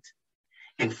continent.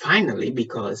 And finally,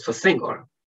 because for Senghor,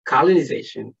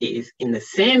 colonization is, in the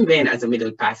same vein as the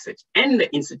Middle Passage and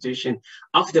the institution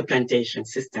of the plantation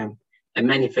system, a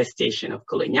manifestation of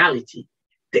coloniality,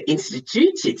 the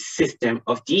instituted system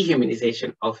of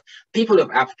dehumanization of people of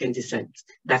African descent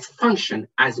that function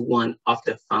as one of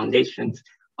the foundations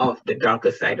of the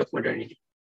darker side of modernity.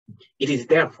 It is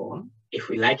therefore, if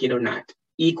we like it or not,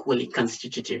 equally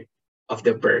constitutive of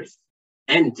the birth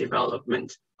and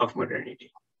development of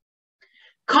modernity.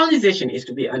 Colonization is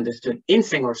to be understood in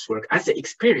Senghor's work as the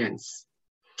experience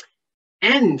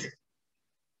and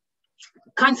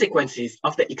consequences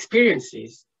of the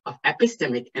experiences of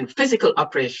epistemic and physical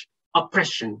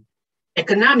oppression,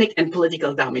 economic and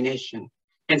political domination,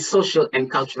 and social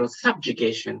and cultural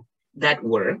subjugation that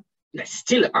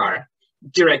still are,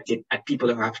 directed at people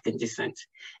of African descent,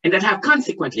 and that have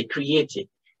consequently created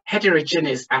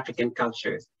heterogeneous African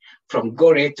cultures from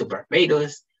Gorée to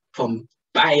Barbados, from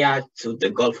Baya to the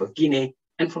Gulf of Guinea,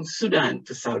 and from Sudan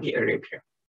to Saudi Arabia.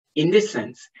 In this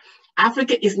sense,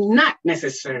 Africa is not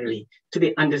necessarily to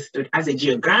be understood as a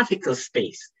geographical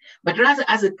space, but rather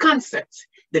as a concept,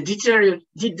 the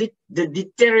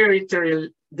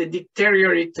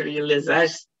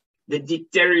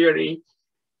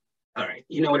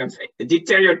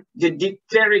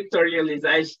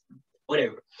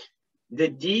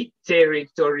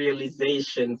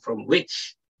from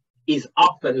which is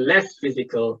often less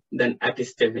physical than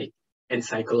epistemic and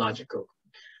psychological.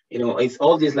 You know, it's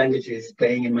all these languages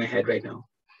playing in my head right now.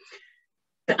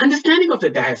 The understanding of the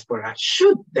diaspora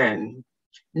should then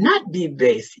not be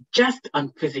based just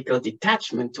on physical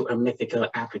detachment to a mythical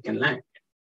African land.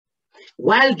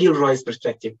 While Gilroy's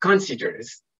perspective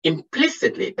considers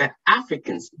implicitly that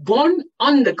Africans born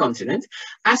on the continent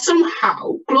are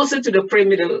somehow closer to the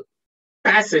pre-Middle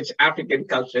Passage African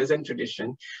cultures and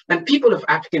tradition than people of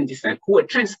African descent who were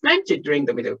transplanted during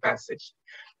the Middle Passage,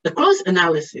 the close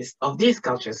analysis of these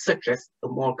cultures suggests the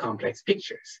more complex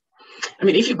pictures. I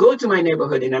mean, if you go to my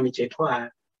neighborhood in Amitié-Trois,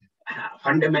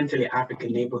 fundamentally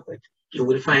African neighborhood, you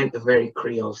will find a very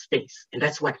Creole space. And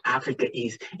that's what Africa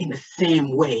is in the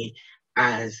same way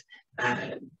as,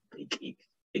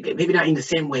 maybe not in the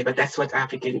same way, but that's what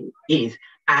African is,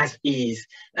 as is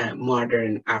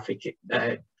modern African,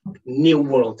 New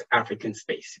World African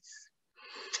spaces.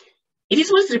 It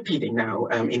is worth repeating now,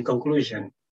 in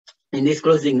conclusion, in these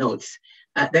closing notes,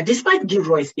 that despite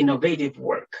Gilroy's innovative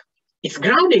work, its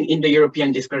grounding in the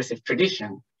European discursive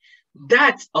tradition,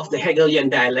 that of the Hegelian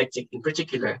dialectic in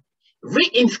particular,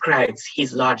 reinscribes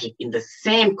his logic in the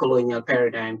same colonial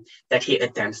paradigm that he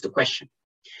attempts to question.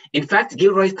 In fact,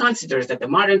 Gilroy considers that the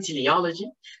modern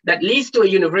teleology that leads to a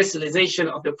universalization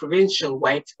of the provincial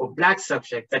white or Black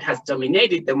subject that has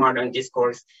dominated the modern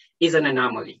discourse is an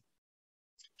anomaly.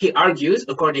 He argues,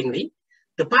 accordingly,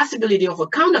 the possibility of a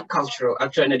countercultural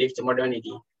alternative to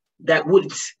modernity that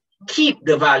would keep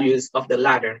the values of the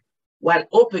latter while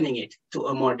opening it to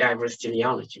a more diverse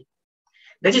teleology.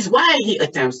 That is why he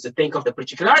attempts to think of the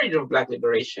particularity of Black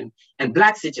liberation and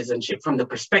Black citizenship from the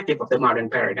perspective of the modern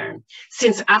paradigm,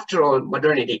 since after all,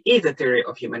 modernity is a theory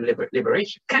of human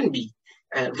liberation, can be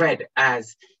read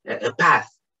as a path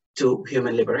to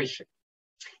human liberation.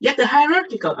 Yet the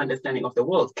hierarchical understanding of the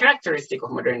world, characteristic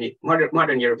of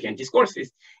modern European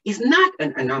discourses, is not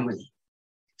an anomaly.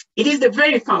 It is the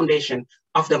very foundation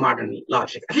of the modern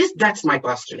logic. At least that's my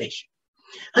postulation.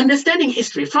 Understanding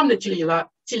history from the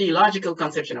teleological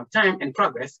conception of time and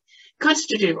progress,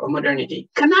 constitutive of modernity,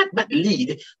 cannot but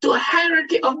lead to a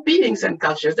hierarchy of beings and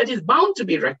cultures that is bound to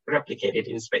be replicated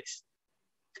in space.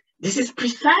 This is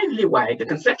precisely why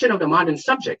the conception of the modern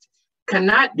subject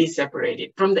cannot be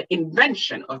separated from the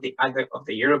invention of the other of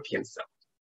the European self.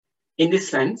 In this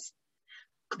sense,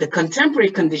 the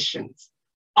contemporary conditions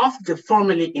of the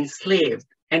formerly enslaved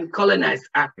and colonized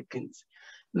Africans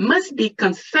must be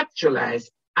conceptualized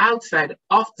outside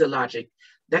of the logic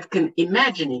that can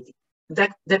imagine it,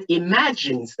 that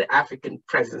imagines the African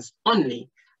presence only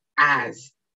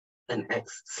as an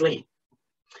ex-slave.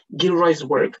 Gilroy's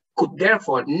work could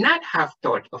therefore not have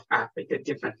thought of Africa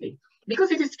differently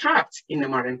because it is trapped in the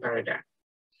modern paradigm.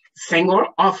 Senghor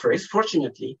offers,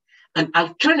 fortunately, an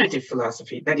alternative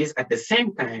philosophy that is at the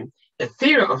same time a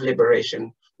theory of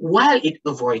liberation while it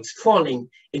avoids falling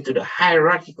into the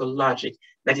hierarchical logic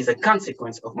that is a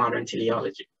consequence of modern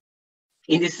teleology.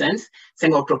 In this sense,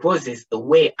 Senghor proposes a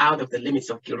way out of the limits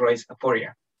of Gilroy's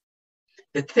aporia.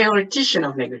 The theoretician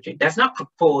of negritude does not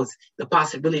propose the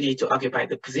possibility to occupy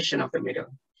the position of the middle,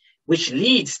 which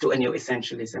leads to a new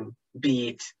essentialism, be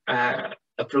it a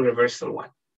pluriversal one.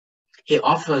 He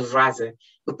offers rather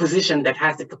a position that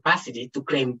has the capacity to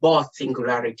claim both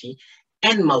singularity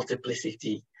and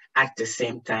multiplicity at the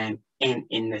same time and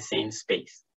in the same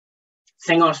space.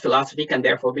 Senghor's philosophy can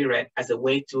therefore be read as a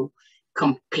way to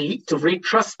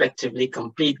retrospectively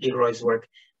complete Gilroy's work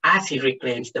as he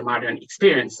reclaims the modern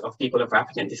experience of people of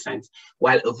African descent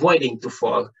while avoiding to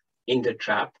fall in the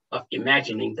trap of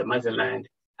imagining the motherland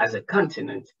as a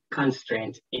continent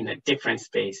constrained in a different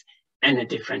space and a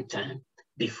different time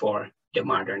before the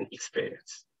modern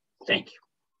experience. Thank you.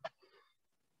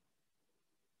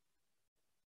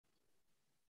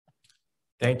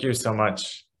 Thank you so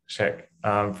much, Cheikh,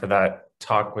 for that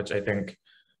talk, which I think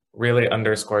really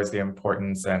underscores the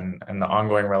importance and the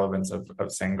ongoing relevance of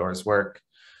Senghor's work,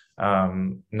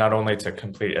 not only to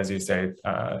complete, as you say,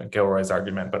 Gilroy's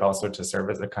argument, but also to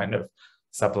serve as a kind of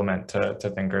supplement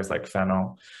to thinkers like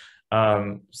Fanon.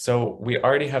 So we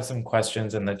already have some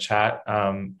questions in the chat,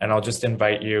 and I'll just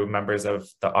invite you, members of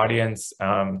the audience,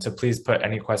 to please put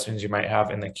any questions you might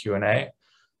have in the Q&A,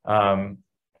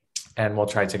 and we'll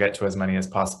try to get to as many as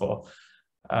possible.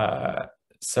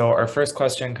 So our first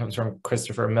question comes from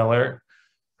Christopher Miller,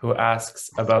 who asks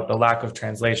about the lack of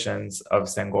translations of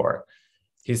Senghor.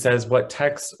 He says, what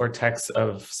texts or texts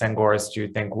of Senghor's do you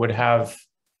think would have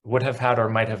had or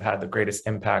might have had the greatest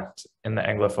impact in the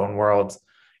Anglophone world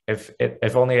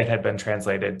if only it had been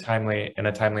translated in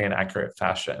a timely and accurate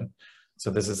fashion?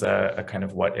 So this is a kind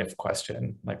of what if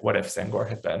question, like what if Senghor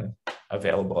had been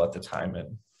available at the time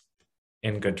and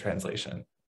in good translation?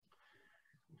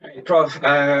 Prof,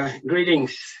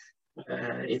 greetings.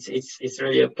 It's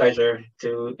really a pleasure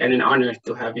and an honor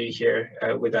to have you here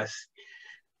with us.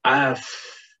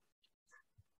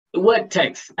 What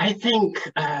text? I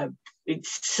think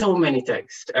it's so many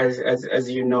texts,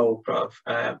 as you know, Prof.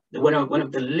 One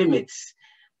of the limits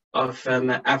of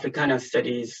Africana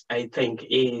studies, I think,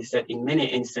 is that in many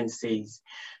instances,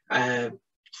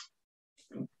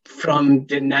 from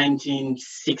the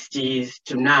 1960s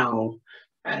to now,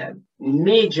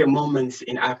 major moments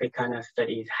in Africana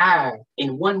studies have,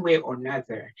 in one way or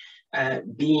another,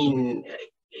 been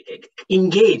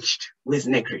engaged with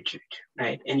negritude,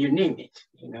 right? And you name it,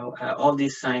 all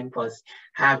these signposts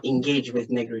have engaged with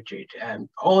negritude.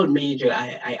 All major,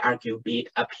 I argue, be it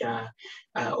Apia,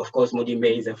 of course,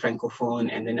 Modimbe is a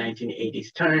Francophone and the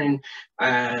 1980s turn,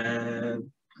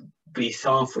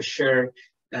 Brisson for sure,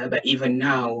 but even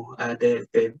now,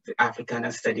 the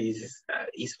Africana studies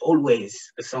is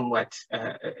always somewhat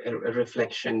a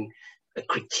reflection, a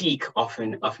critique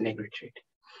often of negritude.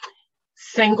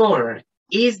 Senghor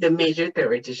is the major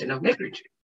theoretician of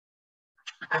negritude.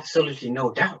 Absolutely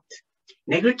no doubt.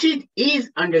 Negritude is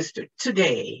understood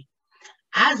today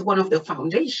as one of the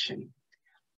foundations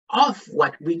of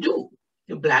what we do.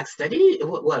 The Black study,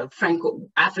 well,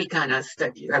 Franco-Africana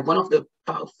studies, are one of the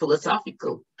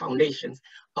philosophical foundations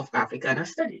of Africana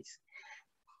studies.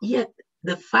 Yet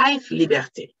the 5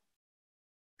 libertés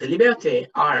the liberté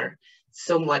are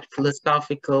somewhat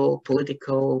philosophical,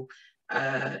 political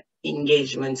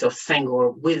engagements of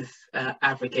Senghor with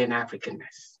Africa and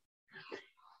Africanness.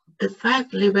 The 5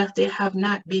 libertés have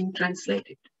not been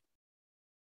translated.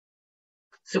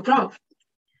 So, Prof,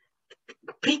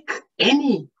 pick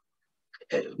any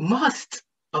most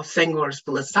of Senghor's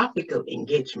philosophical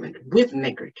engagement with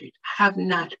Negritude have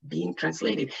not been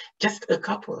translated. Just a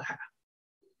couple have.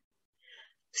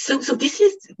 So this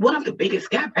is one of the biggest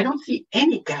gaps. I don't see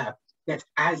any gap that's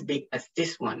as big as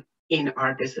this one in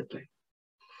our discipline.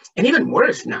 And even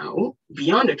worse now,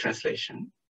 beyond the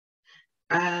translation,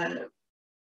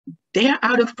 they're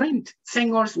out of print.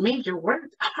 Senghor's major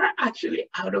works are actually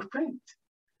out of print.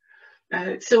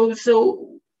 So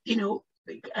you know,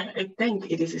 I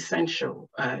think it is essential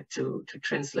to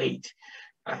translate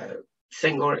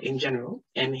Senghor in general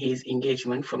and his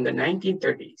engagement from the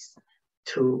 1930s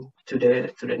to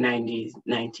the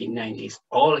 1990s.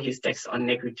 All his texts on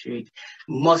Negritude,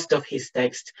 most of his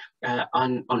texts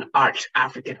on art,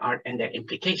 African art, and their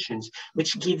implications,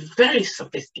 which give very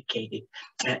sophisticated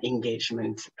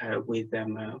engagement with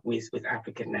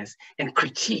Africanness and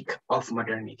critique of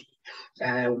modernity.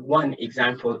 One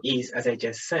example is, as I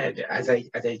just said, as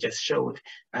I just showed,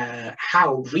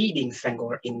 how reading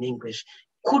Senghor in English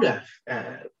could have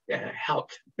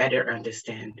helped better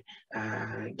understand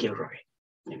Gilroy.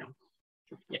 You know,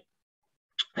 yeah.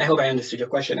 I hope I understood your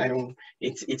question. I don't.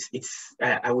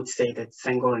 I would say that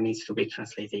Senghor needs to be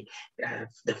translated.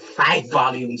 The 5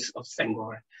 volumes of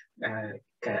Senghor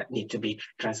need to be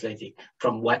translated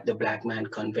from what the Black man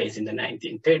conveys in the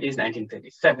 1930s,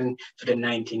 1937 to the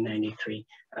 1993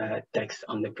 text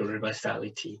on the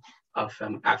pluriversality of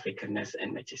Africanness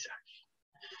and métissage.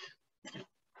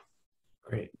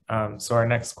 Great. So our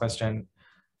next question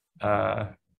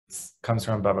comes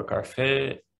from Babacar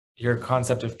Faye. Your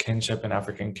concept of kinship in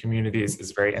African communities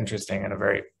is very interesting and a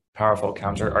very powerful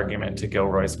counter-argument to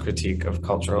Gilroy's critique of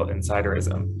cultural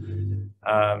insiderism.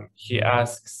 He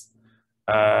asks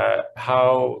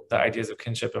how the ideas of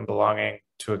kinship and belonging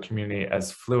to a community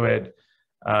as fluid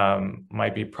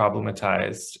might be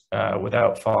problematized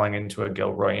without falling into a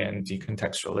Gilroyan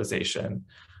decontextualization,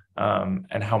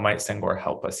 and how might Senghor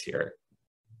help us here?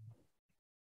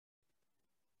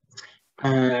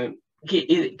 Can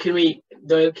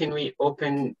we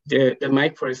open the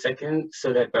mic for a second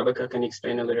so that Babacar can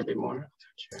explain a little bit more?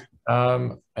 Sure.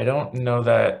 I don't know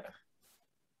that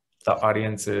the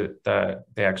audience that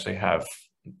they actually have,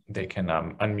 they can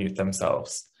unmute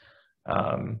themselves.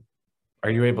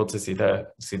 Are you able to see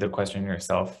the question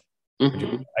yourself?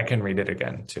 Mm-hmm. I can read it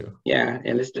again too. Yeah,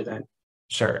 let's do that.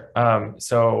 Sure.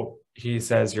 So he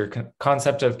says your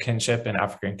concept of kinship in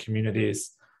African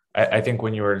communities. I think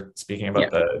when you were speaking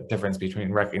about the difference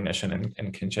between recognition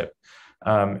and kinship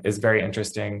is very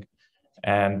interesting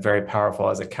and very powerful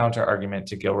as a counter argument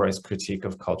to Gilroy's critique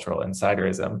of cultural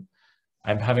insiderism.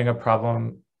 I'm having a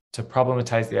problem to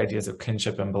problematize the ideas of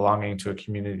kinship and belonging to a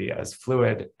community as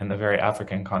fluid in the very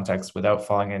African context without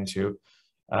falling into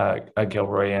a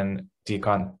Gilroyan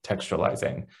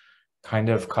decontextualizing kind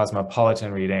of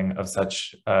cosmopolitan reading of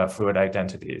such fluid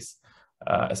identities,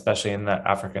 especially in the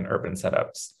African urban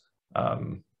setups.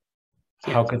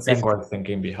 How could Senghor's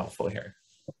thinking be helpful here?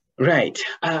 Right.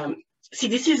 See,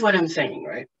 this is what I'm saying,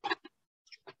 right?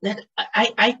 That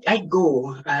I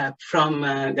go from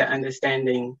the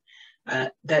understanding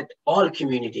that all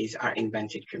communities are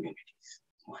invented communities.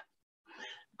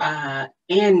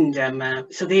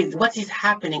 So what is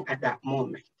happening at that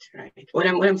moment, right? What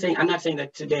I'm saying, I'm not saying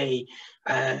that today,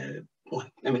 well,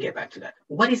 let me get back to that.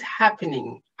 What is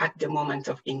happening at the moment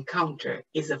of encounter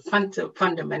is a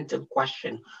fundamental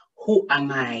question. Who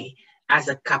am I as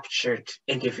a captured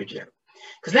individual?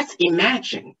 Because let's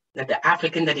imagine that the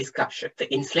African that is captured,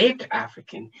 the enslaved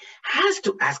African, has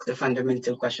to ask the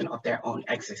fundamental question of their own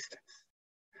existence.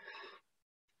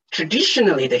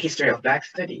 Traditionally, the history of Black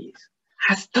studies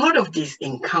has thought of this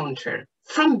encounter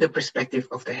from the perspective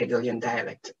of the Hegelian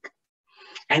dialectic.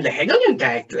 And the Hegelian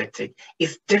dialectic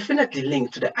is definitely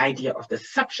linked to the idea of the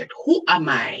subject. Who am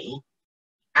I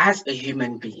as a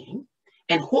human being?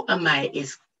 And who am I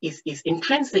is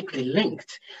intrinsically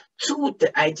linked to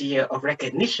the idea of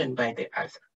recognition by the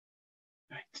other.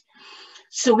 Right?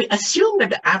 So we assume that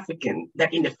the African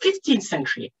that in the 15th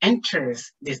century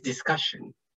enters this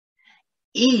discussion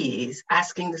is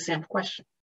asking the same question.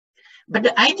 But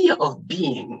the idea of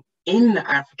being in the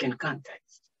African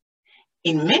context,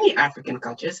 in many African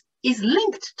cultures, is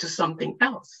linked to something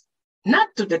else. Not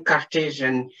to the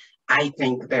Cartesian, I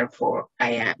think, therefore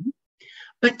I am,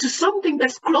 but to something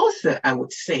that's closer, I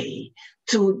would say,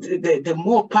 to the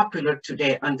more popular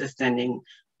today understanding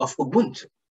of Ubuntu,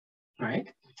 right?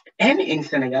 And in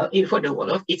Senegal, for the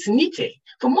Wolof, it's Nite.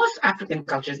 For most African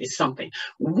cultures, it's something.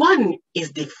 One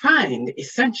is defined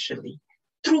essentially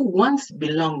through one's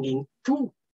belonging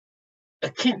to a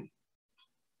kin.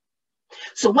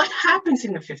 So what happens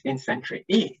in the 15th century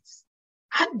is,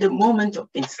 at the moment of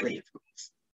enslavement,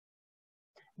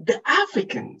 the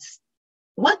Africans,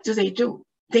 what do?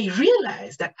 They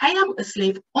realize that I am a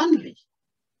slave only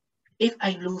if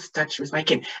I lose touch with my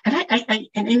kin. And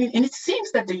it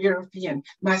seems that the European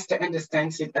master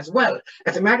understands it as well.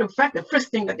 As a matter of fact, the first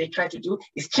thing that they try to do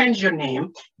is change your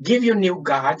name, give you new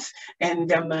gods,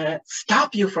 and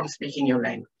stop you from speaking your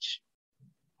language.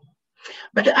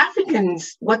 But the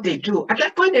Africans, what they do, at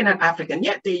that point, they're not African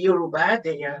yet. They're Yoruba,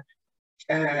 they are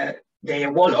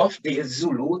Wolof, they are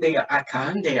Zulu, they are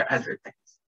Akan, they are other things.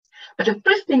 But the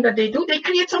first thing that they do, they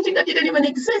create something that didn't even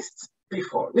exist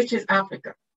before, which is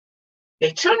Africa.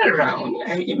 They turn around,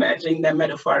 I imagine them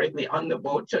metaphorically on the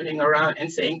boat, turning around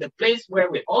and saying the place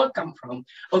where we all come from,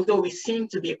 although we seem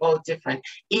to be all different,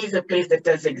 is a place that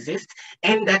does exist.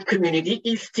 And that community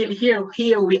is still here.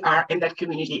 Here we are, and that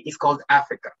community is called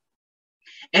Africa.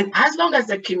 And as long as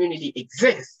that community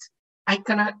exists, I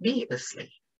cannot be a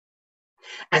slave.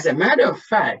 As a matter of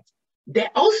fact, they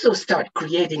also start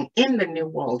creating in the New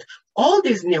World all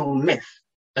these new myths.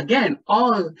 Again,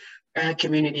 all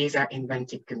communities are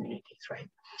invented communities, right?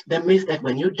 The myth that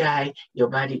when you die, your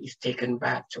body is taken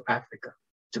back to Africa,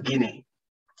 to Guinea.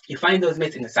 You find those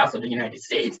myths in the south of the United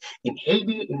States, in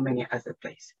Haiti, in many other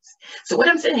places. So what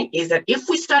I'm saying is that if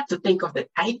we start to think of the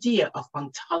idea of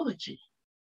ontology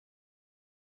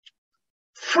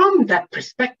from that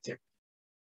perspective,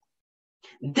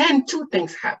 then two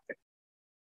things happen.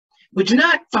 We do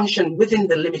not function within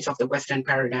the limits of the Western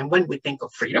paradigm when we think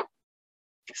of freedom.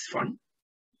 It's fun.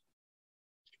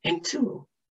 And two,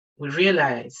 we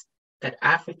realize that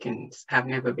Africans have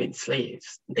never been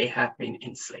slaves. They have been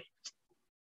enslaved.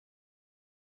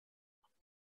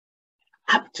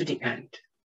 Up to the end.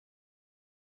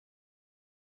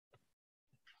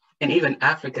 And even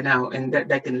Africa now, and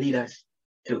that can lead us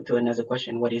to another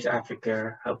question. What is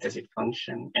Africa? How does it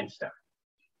function and stuff?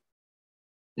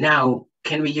 Now,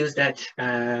 can we use that?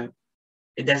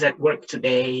 Does that work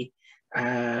today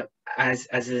as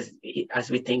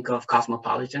we think of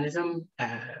cosmopolitanism?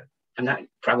 I'm not,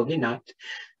 probably not.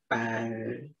 But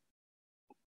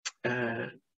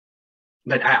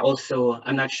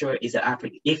I'm not sure if the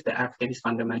African is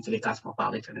fundamentally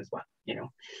cosmopolitan as well, you know.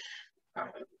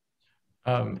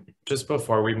 Just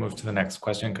before we move to the next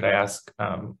question, could I ask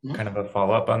kind of a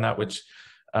follow-up on that, which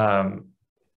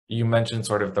you mentioned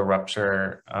sort of the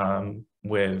rupture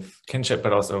with kinship,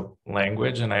 but also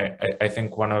language. And I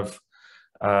think one of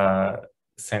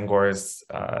Senghor's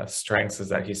strengths is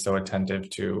that he's so attentive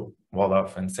to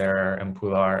Wolof and Serer and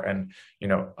Pular and, you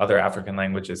know, other African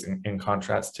languages in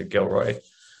contrast to Gilroy.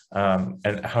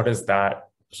 And how does that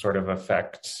sort of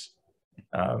affect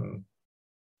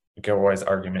Gilroy's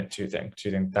argument, do you think? Do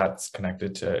you think that's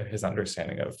connected to his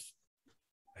understanding of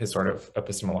his sort of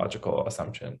epistemological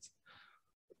assumptions?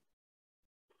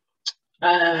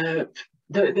 Well,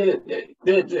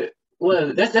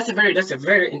 that's a very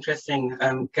interesting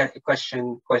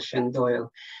question,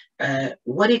 Doyle.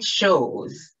 What it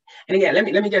shows, and again,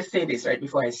 let me just say this right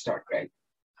before I start, right?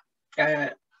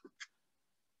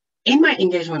 In my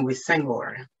engagement with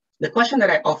Senghor, the question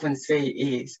that I often say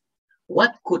is,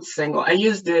 what could Senghor? I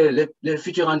use the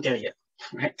futur antérieur,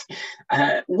 right?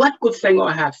 What could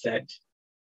Senghor have said?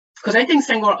 Because I think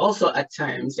Senghor also at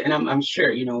times, and I'm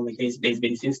sure, you know, like there's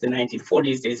been since the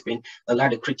 1940s, there's been a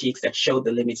lot of critiques that show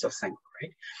the limits of Senghor,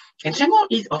 right? And Senghor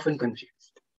is often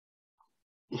confused.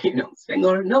 You know,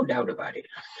 Senghor, no doubt about it.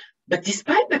 But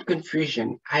despite that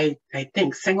confusion, I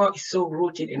think Senghor is so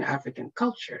rooted in African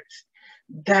cultures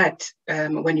that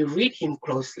when you read him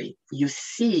closely, you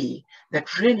see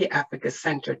that really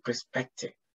Africa-centered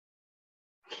perspective.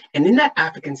 And in that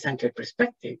African-centered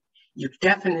perspective, you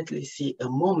definitely see a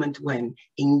moment when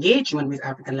engagement with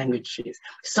African languages,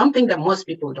 something that most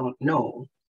people don't know,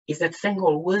 is that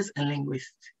Senghor was a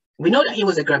linguist. We know that he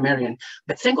was a grammarian,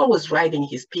 but Senghor was writing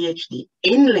his PhD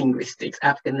in linguistics,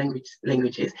 African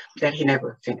languages, that he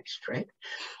never finished, right?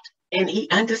 And he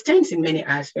understands in many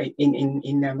aspects, and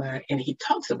he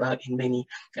talks about in many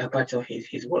parts of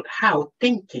his work, how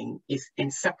thinking is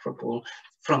inseparable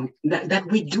from that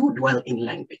we do dwell in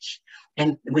language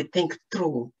and we think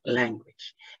through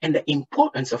language and the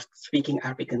importance of speaking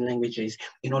African languages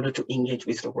in order to engage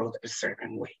with the world a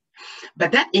certain way.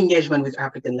 But that engagement with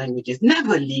African languages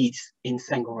never leads in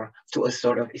Senghor to a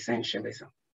sort of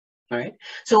essentialism. All right.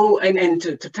 So, and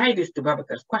to tie this to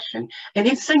Babakar's question, and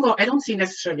in Senghor, I don't see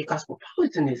necessarily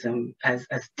cosmopolitanism as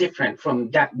different from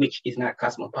that which is not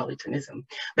cosmopolitanism,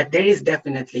 but there is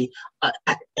definitely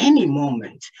at any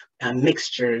moment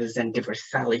mixtures and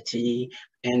diversality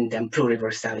and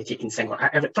pluriversality in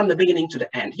Senghor from the beginning to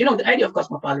the end. You know, the idea of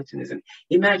cosmopolitanism.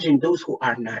 Imagine those who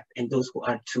are not and those who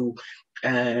are too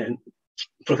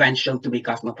provincial to be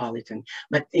cosmopolitan.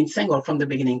 But in Senghor, from the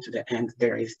beginning to the end,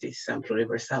 there is this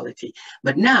pluriversality.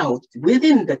 But now,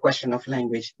 within the question of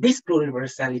language, this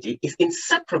pluriversality is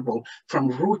inseparable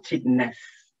from rootedness.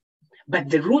 But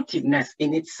the rootedness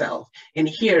in itself, and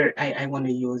here I want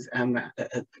to use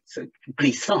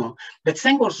Glissant, but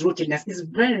Senghor's rootedness is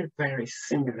very, very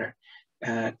similar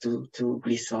to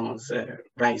Glissant's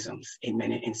rhizomes in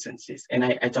many instances. And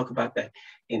I talk about that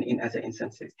in other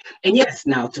instances. And yes,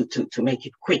 now to make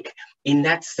it quick, in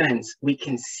that sense, we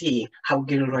can see how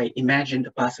Gilroy imagined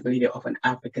the possibility of an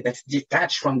Africa that's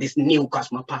detached from this new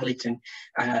cosmopolitan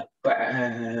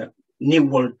New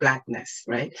World blackness,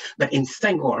 right? But in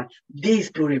Senghor, these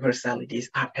pluriversalities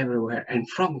are everywhere and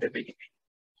from the beginning.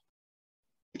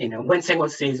 You know, when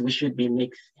Senghor says we should be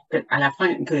mixed, à la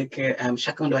fin,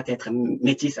 chacun doit être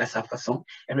métis à sa façon,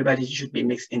 everybody should be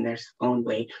mixed in their own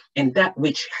way. And that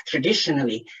which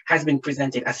traditionally has been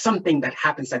presented as something that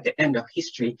happens at the end of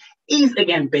history is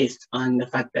again based on the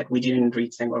fact that we didn't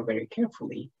read Senghor very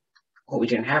carefully, or we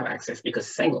didn't have access, because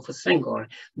Senghor, for Senghor,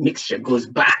 mixture goes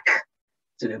back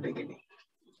to the beginning.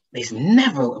 There's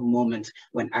never a moment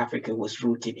when Africa was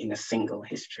rooted in a single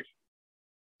history.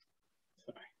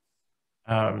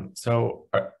 So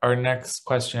our next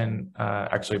question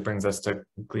actually brings us to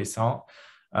Glissant.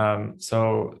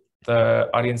 So the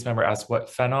audience member asked what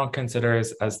Fanon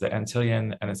considers as the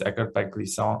Antillean and is echoed by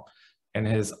Glissant in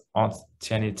his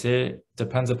Ancienneté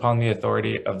depends upon the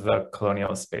authority of the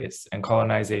colonial space and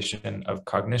colonization of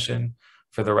cognition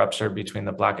for the rupture between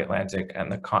the Black Atlantic and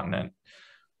the continent.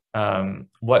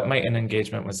 What might an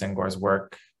engagement with Senghor's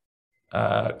work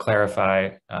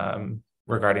clarify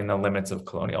regarding the limits of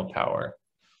colonial power?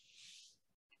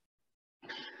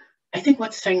 I think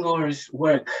what Senghor's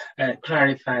work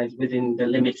clarifies within the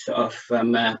limits of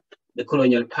the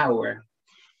colonial power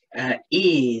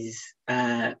is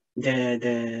that's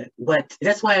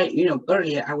why, you know,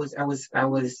 earlier I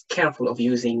was careful of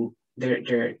using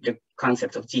the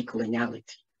concept of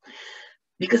decoloniality,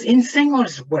 because in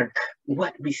Senghor's work,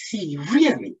 what we see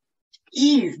really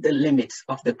is the limits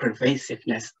of the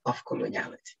pervasiveness of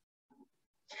coloniality.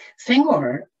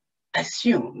 Senghor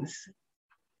assumes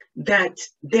that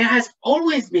there has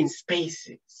always been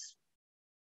spaces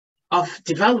of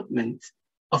development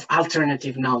of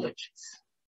alternative knowledges.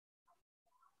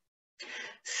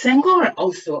 Senghor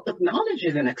also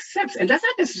acknowledges and accepts, and does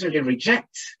not necessarily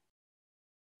reject,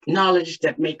 knowledge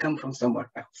that may come from somewhere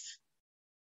else,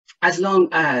 as long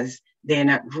as they're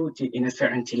not rooted in a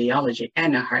certain teleology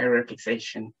and a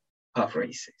hierarchization of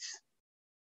races.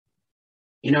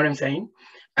 You know what I'm saying?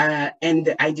 And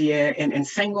the idea, and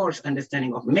Senghor's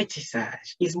understanding of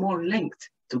métissage is more linked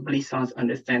to Glissant's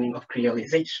understanding of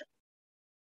creolization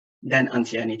than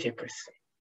ancienneté per se.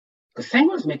 Because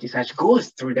Senghor's métissage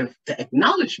goes through the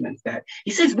acknowledgement that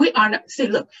he says we are not, say,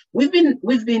 look, we've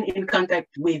been in contact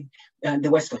with the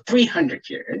West for 300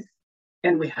 years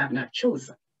and we have not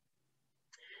chosen.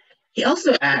 He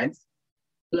also adds,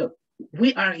 look,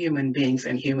 we are human beings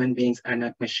and human beings are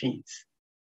not machines.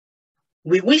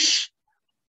 We wish,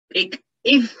 if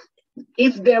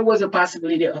there was a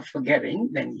possibility of forgetting,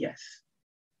 then yes.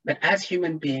 But as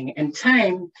human being, and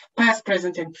time, past,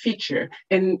 present, and future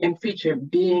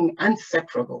being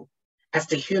inseparable, as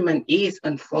the human is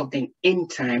unfolding in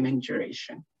time and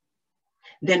duration,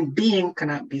 then being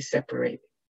cannot be separated.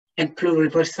 And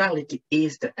pluriversality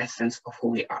is the essence of who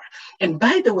we are. And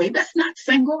by the way, that's not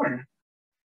Senghor.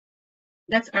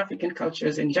 That's African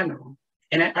cultures in general.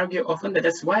 And I argue often that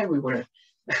that's why we were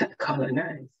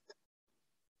colonized.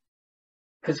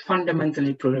 Because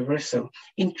fundamentally pluriversal.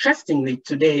 Interestingly,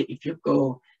 today, if you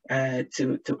go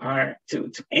to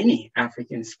any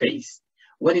African space,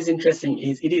 what is interesting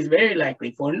is it is very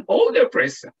likely for an older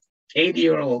person,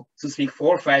 80-year-old, to speak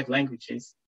 4 or 5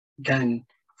 languages than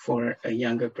for a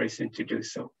younger person to do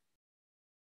so.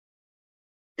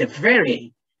 The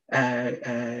very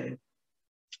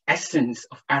essence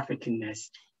of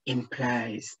Africanness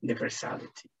implies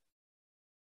universality.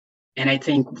 And I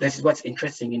think that's what's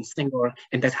interesting in Senghor,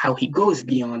 and that's how he goes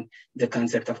beyond the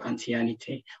concept of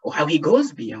ancienneté, or how he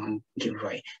goes beyond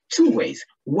Gilroy. 2 ways.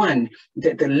 One,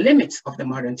 the limits of the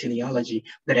modern teleology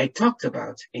that I talked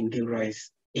about in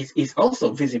Gilroy's is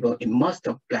also visible in most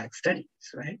of Black studies,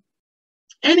 right?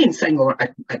 And in Senghor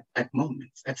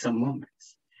at some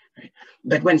moments. Right?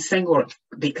 But when Senghor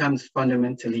becomes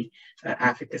fundamentally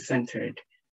Africa-centered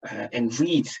and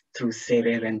reads through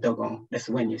Serer and Dogon, that's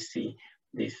when you see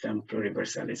this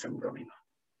pluriversalism going on.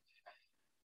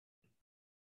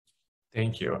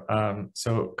 Thank you.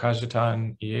 So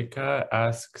Kajitan Ieka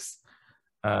asks,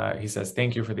 he says,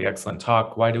 thank you for the excellent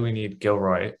talk. Why do we need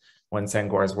Gilroy when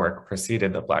Senghor's work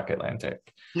preceded the Black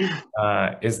Atlantic?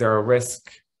 Is there a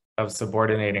risk of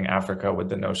subordinating Africa with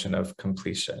the notion of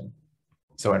completion?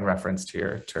 So in reference to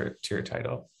your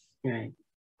title. Right.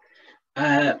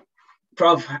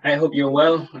 Prof, I hope you're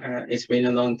well. It's been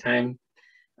a long time.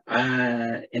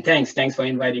 And thanks for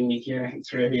inviting me here.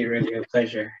 It's really, really a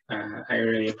pleasure. I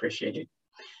really appreciate it.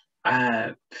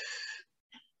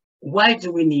 Why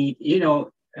do we need,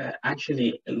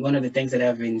 actually, one of the things that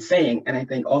I've been saying, and I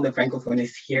think all the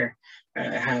Francophonists here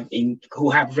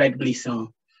who have read Glisson,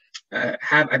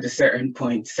 have at a certain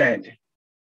point said,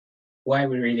 why are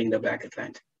we reading the Black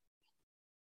Atlantic?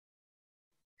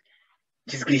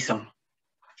 Just Glisson.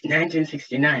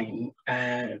 1969,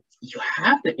 you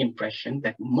have the impression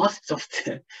that most of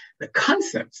the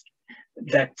concepts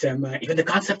that, even the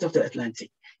concept of the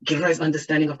Atlantic, Gilroy's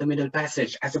understanding of the Middle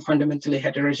Passage as a fundamentally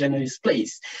heterogeneous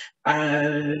place,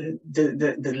 the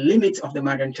limits of the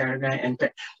modern Paraguay, and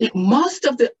like most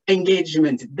of the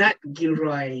engagement that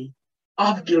Gilroy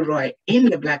in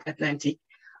the Black Atlantic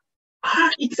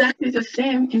are exactly the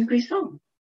same in Grissom.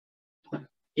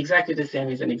 Exactly the same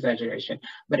is an exaggeration.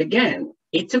 But again,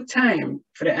 it took time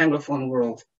for the Anglophone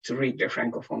world to read the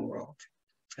Francophone world.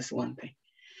 That's one thing.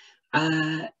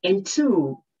 And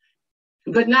two,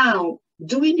 but now,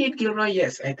 do we need Gilroy?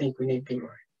 Yes, I think we need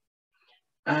Gilroy.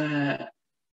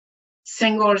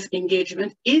 Senghor's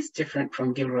engagement is different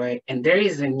from Gilroy, and there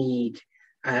is a need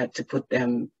to put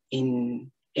them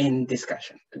in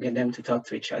discussion, to get them to talk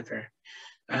to each other.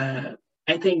 I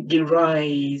think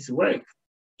Gilroy's work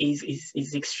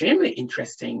is extremely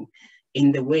interesting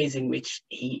in the ways in which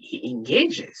he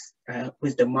engages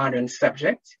with the modern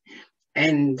subject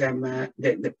and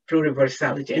the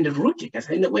pluriversality and the rootedness,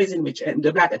 in the ways in which,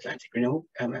 the Black Atlantic,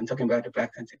 I'm talking about the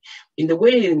Black Atlantic, in the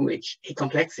way in which he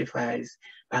complexifies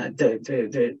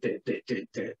the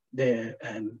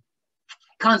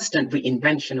constant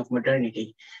reinvention of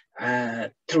modernity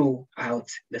throughout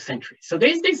the century. So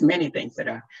there's many things that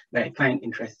I find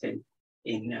interesting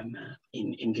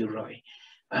in Gilroy.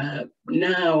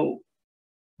 Now,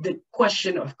 the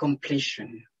question of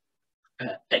completion.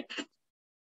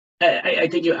 I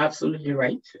think you're absolutely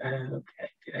right.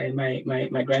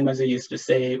 My grandmother used to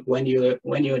say, when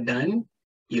you're done,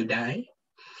 you die.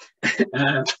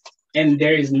 And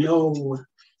there is no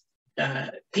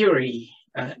theory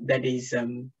that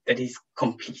is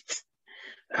complete.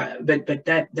 But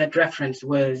that reference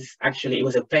was actually, it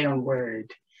was a play on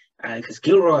word, because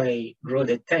Gilroy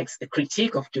wrote a text, the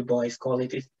critique of Du Bois called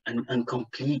it an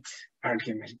incomplete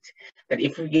argument. That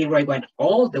if Gilroy went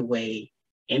all the way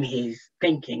in his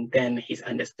thinking, then his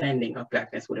understanding of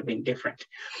Blackness would have been different.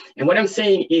 And what I'm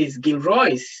saying is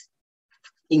Gilroy's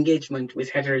engagement with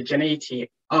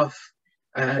heterogeneity of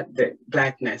the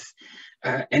Blackness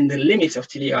and the limits of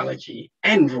teleology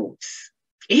and roots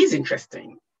is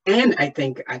interesting. And I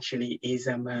think actually is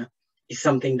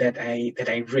something that I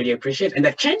really appreciate, and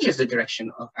that changes the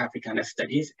direction of Africana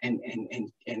studies and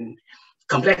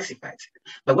complexifies it.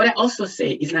 But what I also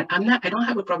say is that I don't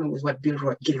have a problem with what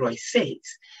Gilroy says.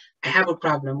 I have a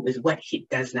problem with what he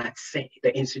does not say,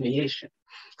 the insinuation.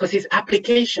 Because his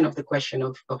application of the question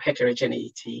of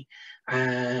heterogeneity,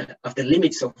 of the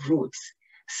limits of roots,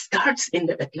 starts in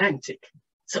the Atlantic.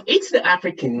 So it's the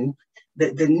African,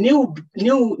 the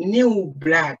new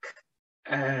black,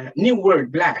 new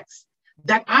world blacks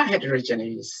that are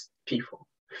heterogeneous people.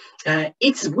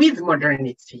 It's with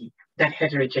modernity that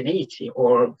heterogeneity,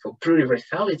 or for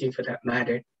pluriversality for that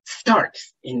matter,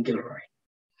 starts in Gilroy.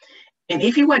 And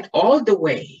if he went all the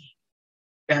way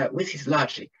with his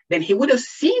logic, then he would have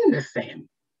seen the same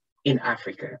in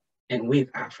Africa and with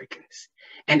Africans,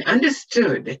 and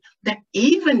understood that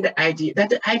even the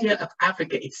idea of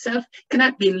Africa itself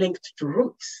cannot be linked to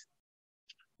roots,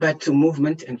 but to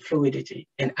movement and fluidity.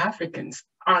 And Africans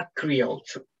are Creole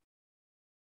too,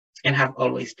 and have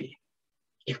always been.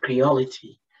 If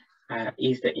Creolity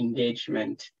is the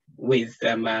engagement with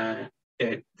a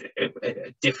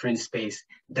different space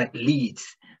that leads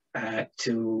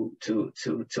to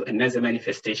another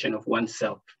manifestation of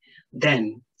oneself,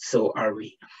 then so are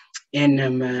we.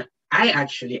 And I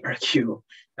actually argue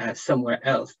somewhere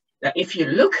else that if you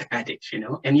look at it,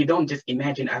 and you don't just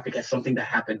imagine Africa as something that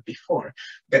happened before,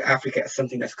 but Africa as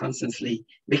something that's constantly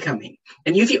becoming.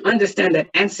 And if you understand that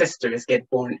ancestors get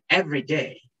born every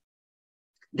day,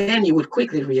 then you would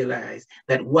quickly realize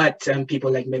that what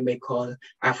people like me may call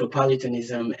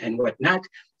Afropolitanism and whatnot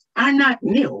are not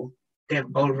new. They've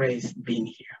always been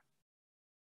here.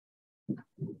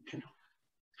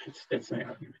 That's my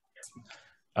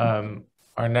argument.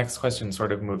 Our next question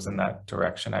sort of moves in that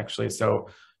direction, actually. So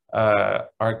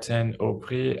Arten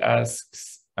Aubry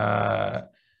asks,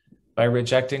 by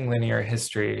rejecting linear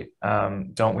history,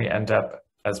 don't we end up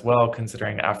as well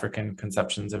considering African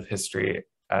conceptions of history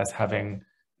as having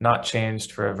not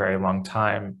changed for a very long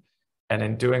time, and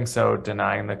in doing so,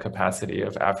 denying the capacity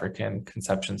of African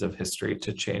conceptions of history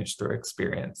to change through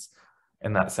experience,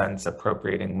 in that sense,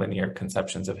 appropriating linear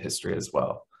conceptions of history as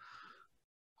well?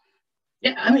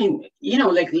 Yeah, I mean, you know,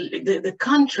 like the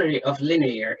contrary of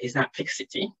linear is not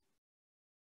fixity,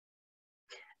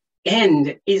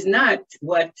 and is not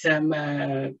what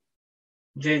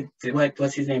what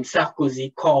was his name,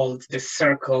 Sarkozy, called the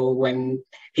circle when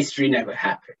history never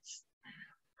happens.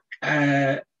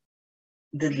 The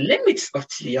limits of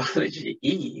teleology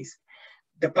is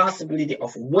the possibility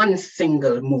of one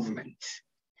single movement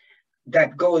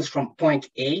that goes from point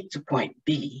A to point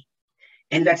B,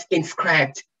 and that's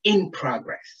inscribed in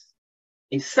progress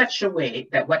in such a way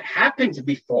that what happened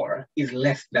before is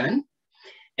less than,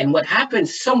 and what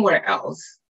happens somewhere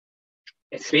else,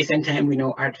 space and time we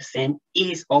know are the same,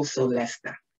 is also less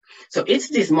than. So it's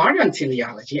this modern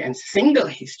teleology and single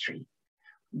history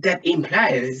that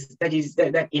implies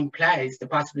the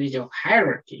possibility of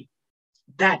hierarchy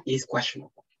that is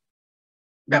questionable.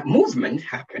 That movement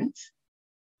happens,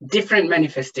 different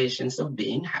manifestations of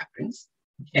being happens,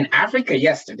 and Africa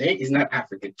yesterday is not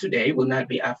Africa today, will not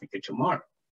be Africa tomorrow.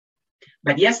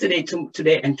 But yesterday,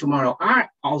 today, and tomorrow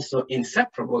are also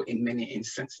inseparable in many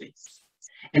instances.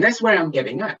 And that's where I'm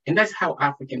getting at. And that's how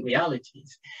African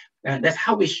realities, that's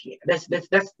how that's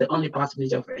the only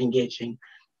possibility of engaging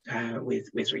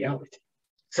with reality.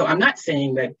 So I'm not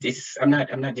saying that I'm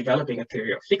not developing a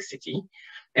theory of fixity,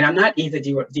 and I'm not either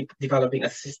developing a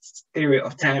theory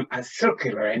of time as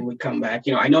circular and we come back.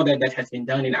 You know, I know that that has been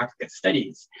done in African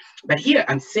studies, but here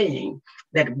I'm saying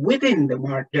that within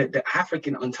the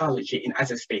African ontology in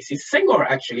other spaces, Senghor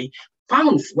actually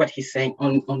founds what he's saying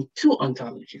on two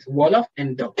ontologies, Wolof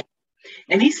and Doe.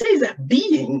 And he says that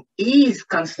being is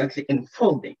constantly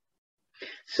unfolding.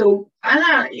 So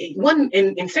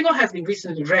and Senghor has been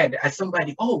recently read as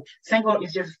somebody, oh, Senghor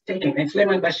is just taking, and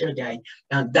Suleiman Bashir died,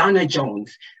 Donna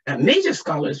Jones, major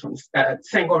scholars from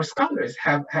Senghor scholars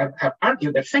have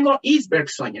argued that Senghor is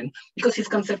Bergsonian because his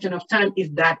conception of time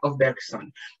is that of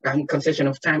Bergson, conception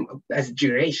of time as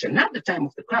duration, not the time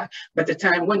of the clock, but the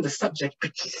time when the subject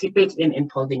participates in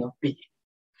unfolding of being.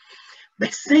 But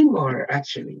Senghor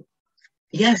actually,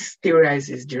 yes,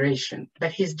 theorizes duration,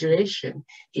 but his duration,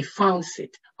 he founds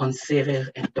it on Serer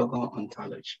and Dogon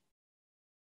ontology.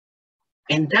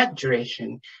 And that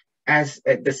duration, as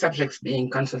the subjects being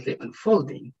constantly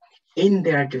unfolding in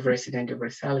their diversity and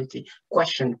universality,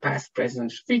 question past,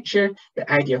 present, future, the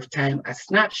idea of time as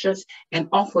snapshots, and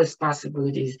offers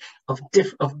possibilities of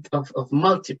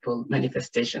multiple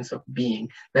manifestations of being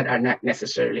that are not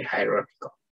necessarily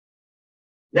hierarchical.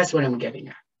 That's what I'm getting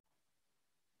at.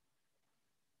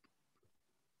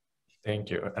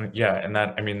 Thank you. And yeah, and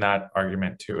that, I mean, that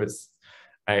argument too is,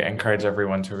 I encourage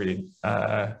everyone to read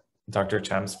Dr.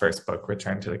 Thiam's first book,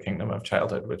 Return to the Kingdom of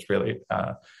Childhood, which really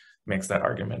makes that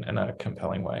argument in a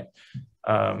compelling way.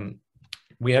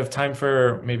 We have time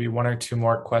for maybe one or two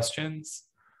more questions.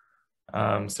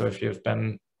 So if you've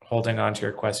been holding on to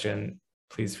your question,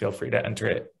 please feel free to enter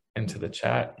it into the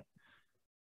chat.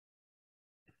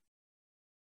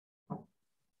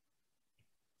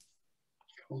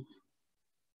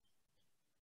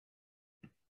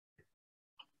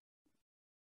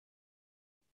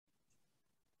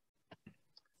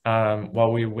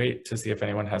 While we wait to see if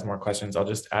anyone has more questions, I'll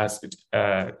just ask,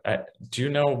 do you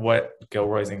know what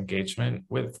Gilroy's engagement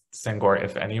with Senghor,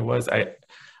 if any, was? I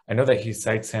know that he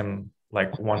cites him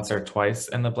like once or twice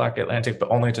in the Black Atlantic,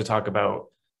 but only to talk about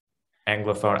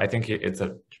Anglophone. I think it's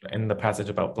in the passage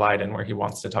about Blyden where he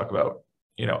wants to talk about,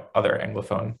 you know, other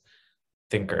Anglophone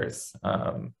thinkers.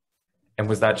 And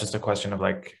was that just a question of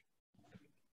like,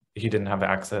 he didn't have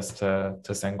access to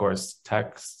Senghor's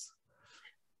texts?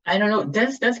 I don't know.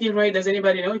 Does Gilroy, does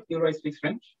anybody know if Gilroy speaks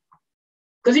French?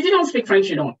 Because if you don't speak French,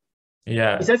 you don't.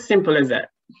 Yeah. It's as simple as that.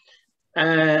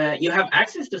 You have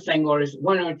access to Senghor's,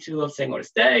 one or two of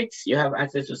Senghor's texts. You have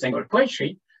access to Senghor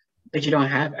poetry, but you don't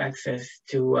have access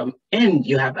to, and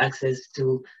you have access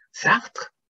to Sartre.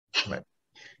 Right.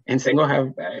 And Senghor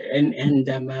have,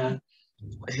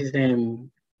 what's his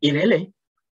name? Irele.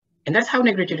 And that's how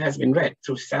Negritude has been read,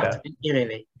 through Sartre and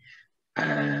Irele.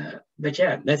 But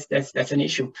yeah, that's an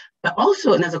issue. But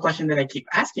also another question that I keep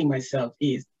asking myself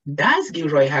is, does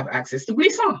Gilroy have access to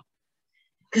Brisson?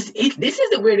 Because this is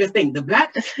the weirdest thing. The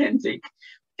Black Atlantic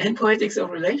and Poetics of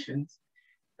Relations,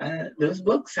 those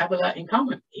books have a lot in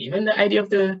common. Even the idea of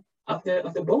the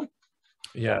boat.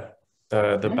 Yeah,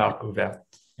 the Barque Ouverte.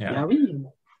 Yeah.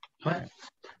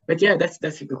 But yeah,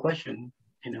 that's a good question.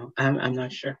 You know, I'm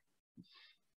not sure.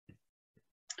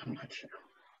 I'm not sure.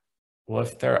 Well,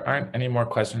 if there aren't any more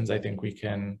questions, I think we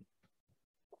can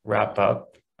wrap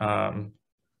up.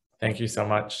 Thank you so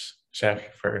much,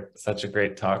 Cheikh, for such a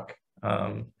great talk.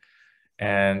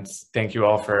 And thank you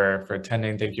all for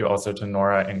attending. Thank you also to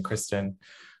Nora and Kristen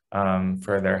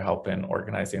for their help in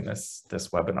organizing this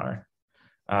webinar.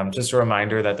 Just a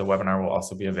reminder that the webinar will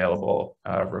also be available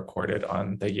recorded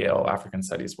on the Yale African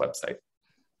Studies website.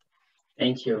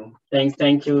 Thank you.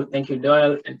 Thank you,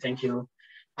 Doyle, and thank you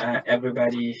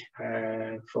everybody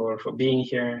for being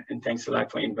here, and thanks a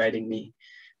lot for inviting me.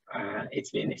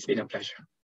 It's been a pleasure.